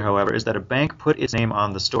fact here, however, is that a bank put its name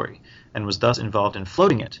on the story, and was thus involved in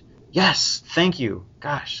floating it. Yes, thank you.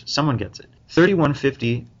 Gosh, someone gets it.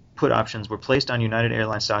 3150 put options were placed on United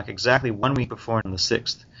Airlines stock exactly 1 week before on the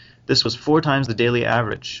 6th. This was 4 times the daily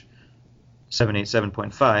average,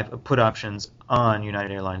 787.5, of put options on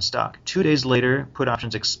United Airlines stock. 2 days later, put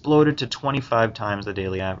options exploded to 25 times the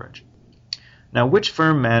daily average. Now, which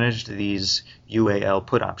firm managed these UAL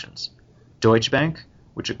put options? Deutsche Bank,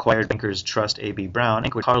 which acquired bankers Trust A.B. Brown,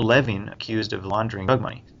 and Carl Levin, accused of laundering drug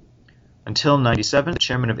money. Until 1997, the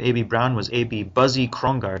chairman of A.B. Brown was A.B. Buzzy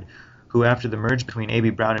Krongard, who after the merge between A.B.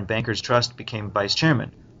 Brown and Bankers Trust became vice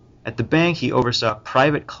chairman. At the bank, he oversaw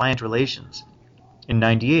private client relations. In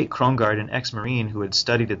 1998, Krongard, an ex-Marine who had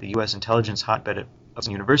studied at the U.S. intelligence hotbed at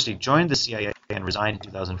Upson University, joined the CIA and resigned in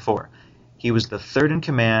 2004. He was the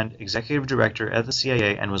third-in-command executive director at the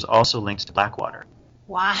CIA and was also linked to Blackwater.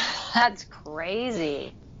 Wow, that's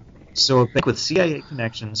crazy. So a bank with CIA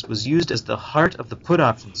connections was used as the heart of the put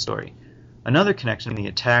option story. Another connection in the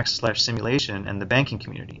attacks/simulation and the banking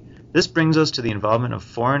community. This brings us to the involvement of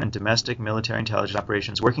foreign and domestic military intelligence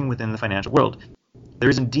operations working within the financial world. There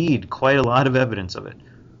is indeed quite a lot of evidence of it.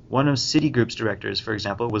 One of Citigroup's directors, for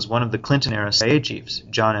example, was one of the Clinton-era CIA chiefs,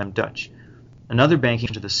 John M. Dutch. Another banking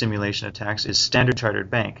to the simulation attacks is Standard Chartered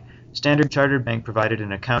Bank. Standard Chartered Bank provided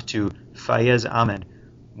an account to Fayez Ahmed,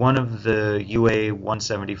 one of the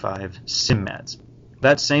UA-175 SIMMADs.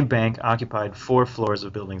 That same bank occupied 4 floors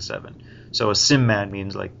of Building 7. So a SIMMAD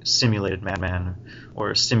means like simulated madman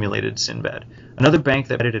or simulated Sinbad. Another bank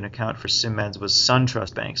that provided an account for SIMMADs was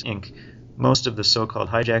SunTrust Banks, Inc. Most of the so-called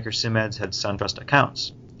hijacker SIMMADs had SunTrust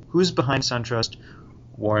accounts. Who's behind SunTrust?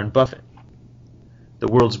 Warren Buffett, the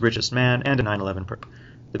world's richest man and a 9/11 perp.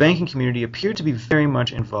 The banking community appeared to be very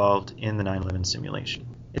much involved in the 9/11 simulation.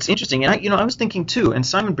 It's interesting, and I was thinking too, and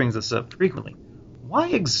Simon brings this up frequently. Why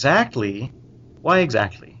exactly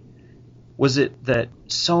was it that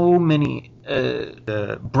so many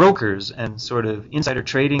brokers and sort of insider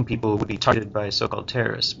trading people would be targeted by so-called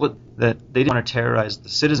terrorists? That they didn't want to terrorize the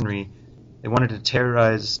citizenry, they wanted to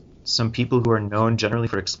terrorize some people who are known generally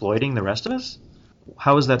for exploiting the rest of us?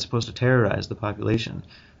 How is that supposed to terrorize the population?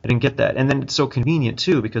 I didn't get that. And then it's so convenient,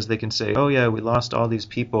 too, because they can say, oh, yeah, we lost all these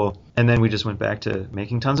people, and then we just went back to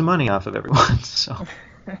making tons of money off of everyone. So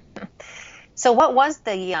what was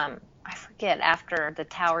the, I forget, after the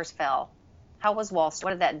towers fell, how was Wall Street?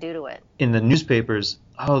 What did that do to it? In the newspapers,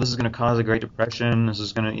 oh, this is going to cause a Great Depression. This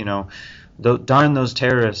is going to, darn those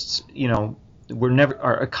terrorists,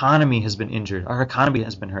 our economy has been injured. Our economy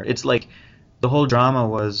has been hurt. It's like the whole drama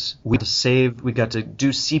was we got to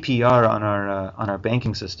do CPR on our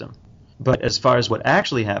banking system. But as far as what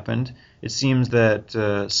actually happened, it seems that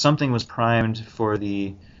something was primed for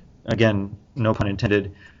the, again, no pun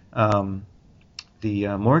intended, the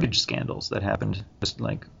mortgage scandals that happened just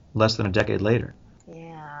like less than a decade later.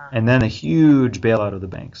 Yeah. And then a huge bailout of the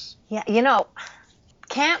banks. Yeah,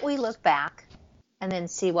 can't we look back and then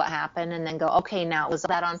see what happened and then go, okay, now was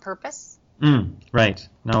that on purpose? Right.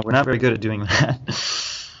 No, we're not very good at doing that.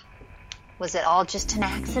 Was it all just an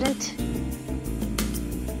accident?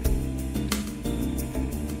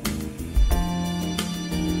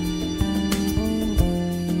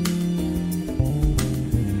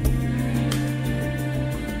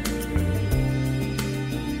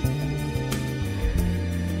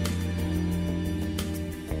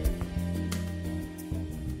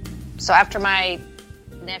 So after my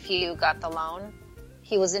nephew got the loan,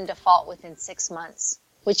 he was in default within 6 months,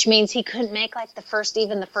 which means he couldn't make like the first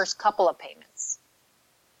couple of payments.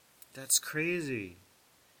 That's crazy.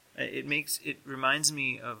 It reminds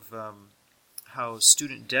me of how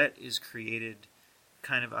student debt is created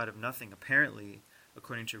kind of out of nothing. Apparently,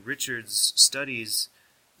 according to Richard's studies,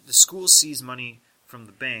 the school sees money from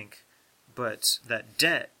the bank, but that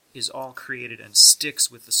debt is all created and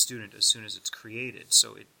sticks with the student as soon as it's created.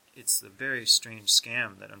 So it's a very strange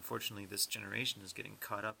scam that unfortunately this generation is getting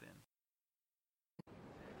caught up in.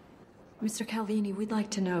 Mr. Calvini, we'd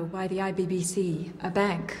like to know why the IBBC, a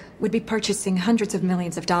bank, would be purchasing hundreds of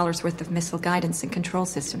millions of dollars worth of missile guidance and control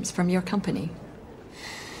systems from your company.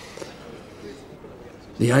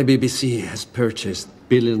 The IBBC has purchased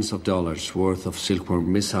billions of dollars worth of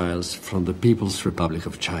Silkworm missiles from the People's Republic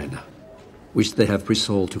of China, which they have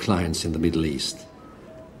resold to clients in the Middle East,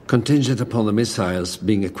 contingent upon the missiles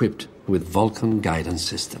being equipped with Vulcan guidance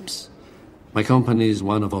systems. My company is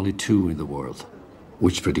one of only 2 in the world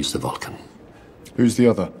which produce the Vulcan. Who's the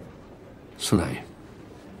other? Sunay.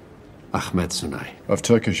 Ahmed Sunay. Of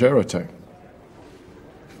Turkish Aerotech.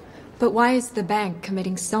 But why is the bank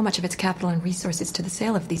committing so much of its capital and resources to the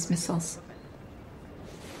sale of these missiles?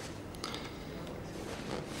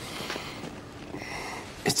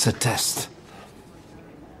 It's a test.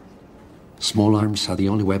 Small arms are the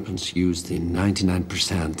only weapons used in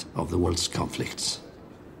 99% of the world's conflicts.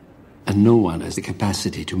 And no one has the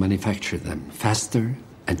capacity to manufacture them faster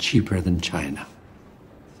and cheaper than China.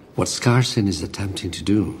 What Skarsin is attempting to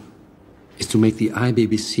do is to make the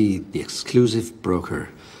IBBC the exclusive broker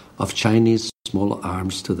of Chinese small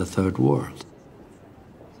arms to the Third World.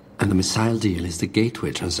 And the missile deal is the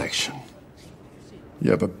gateway transaction.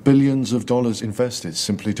 Yeah, but billions of dollars invested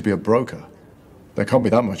simply to be a broker. There can't be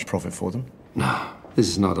that much profit for them. No, this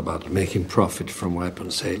is not about making profit from weapon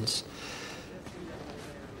sales.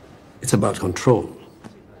 It's about control.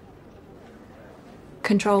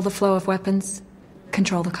 Control the flow of weapons,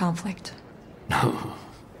 control the conflict. No,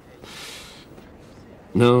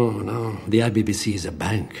 the IBBC is a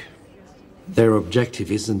bank. Their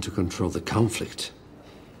objective isn't to control the conflict.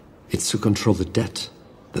 It's to control the debt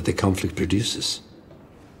that the conflict produces.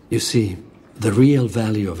 You see, the real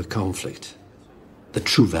value of a conflict, the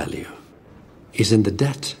true value, is in the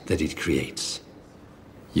debt that it creates.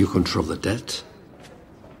 You control the debt,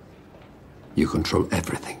 you control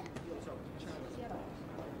everything.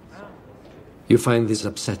 You find this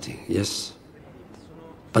upsetting, yes?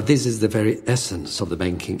 But this is the very essence of the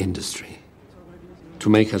banking industry. To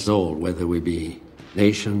make us all, whether we be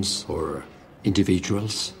nations or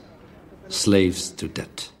individuals, slaves to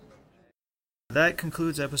debt. That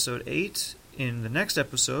concludes episode 8. In the next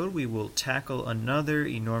episode, we will tackle another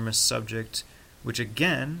enormous subject, which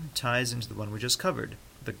again ties into the one we just covered,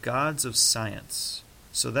 the gods of science.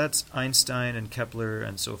 So that's Einstein and Kepler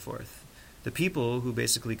and so forth. The people who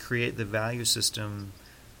basically create the value system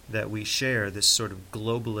that we share, this sort of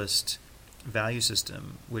globalist value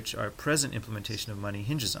system, which our present implementation of money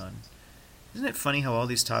hinges on. Isn't it funny how all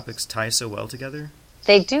these topics tie so well together?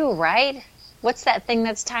 They do, right? What's that thing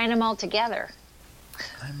that's tying them all together?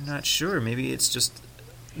 I'm not sure. Maybe it's just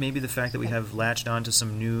the fact that we have latched on to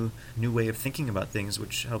some new way of thinking about things,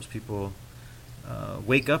 which helps people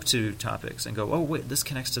wake up to topics and go, oh, wait, this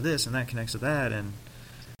connects to this and that connects to that. And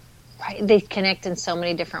Right, they connect in so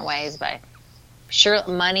many different ways, but sure,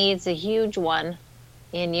 money is a huge one.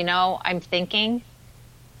 And, I'm thinking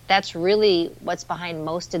that's really what's behind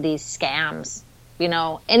most of these scams. Name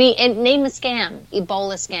a scam,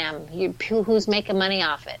 Ebola scam, who's making money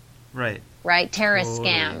off it? Right, terrorist Totally.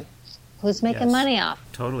 Scam, who's making money off?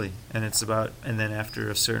 Totally. And then after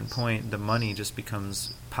a certain point, the money just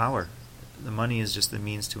becomes power. The money is just the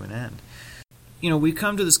means to an end. We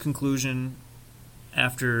come to this conclusion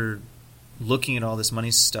after looking at all this money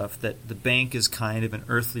stuff that the bank is kind of an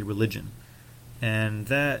earthly religion. And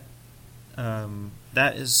that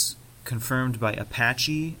is confirmed by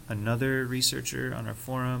Apache, another researcher on our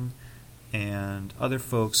forum, and other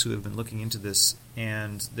folks who have been looking into this.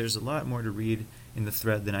 And there's a lot more to read in the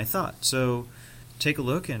thread than I thought. So take a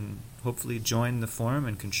look and hopefully join the forum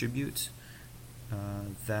and contribute.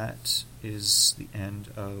 That is the end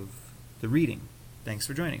of the reading. Thanks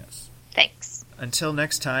for joining us. Thanks. Until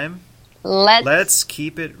next time, Let's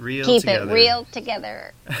keep it real keep together. it real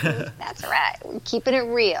together. That's right. We're keeping it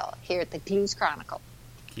real here at the Clues Chronicle.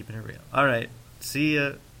 Keeping it real. All right. See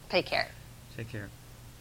ya. Take care. Take care.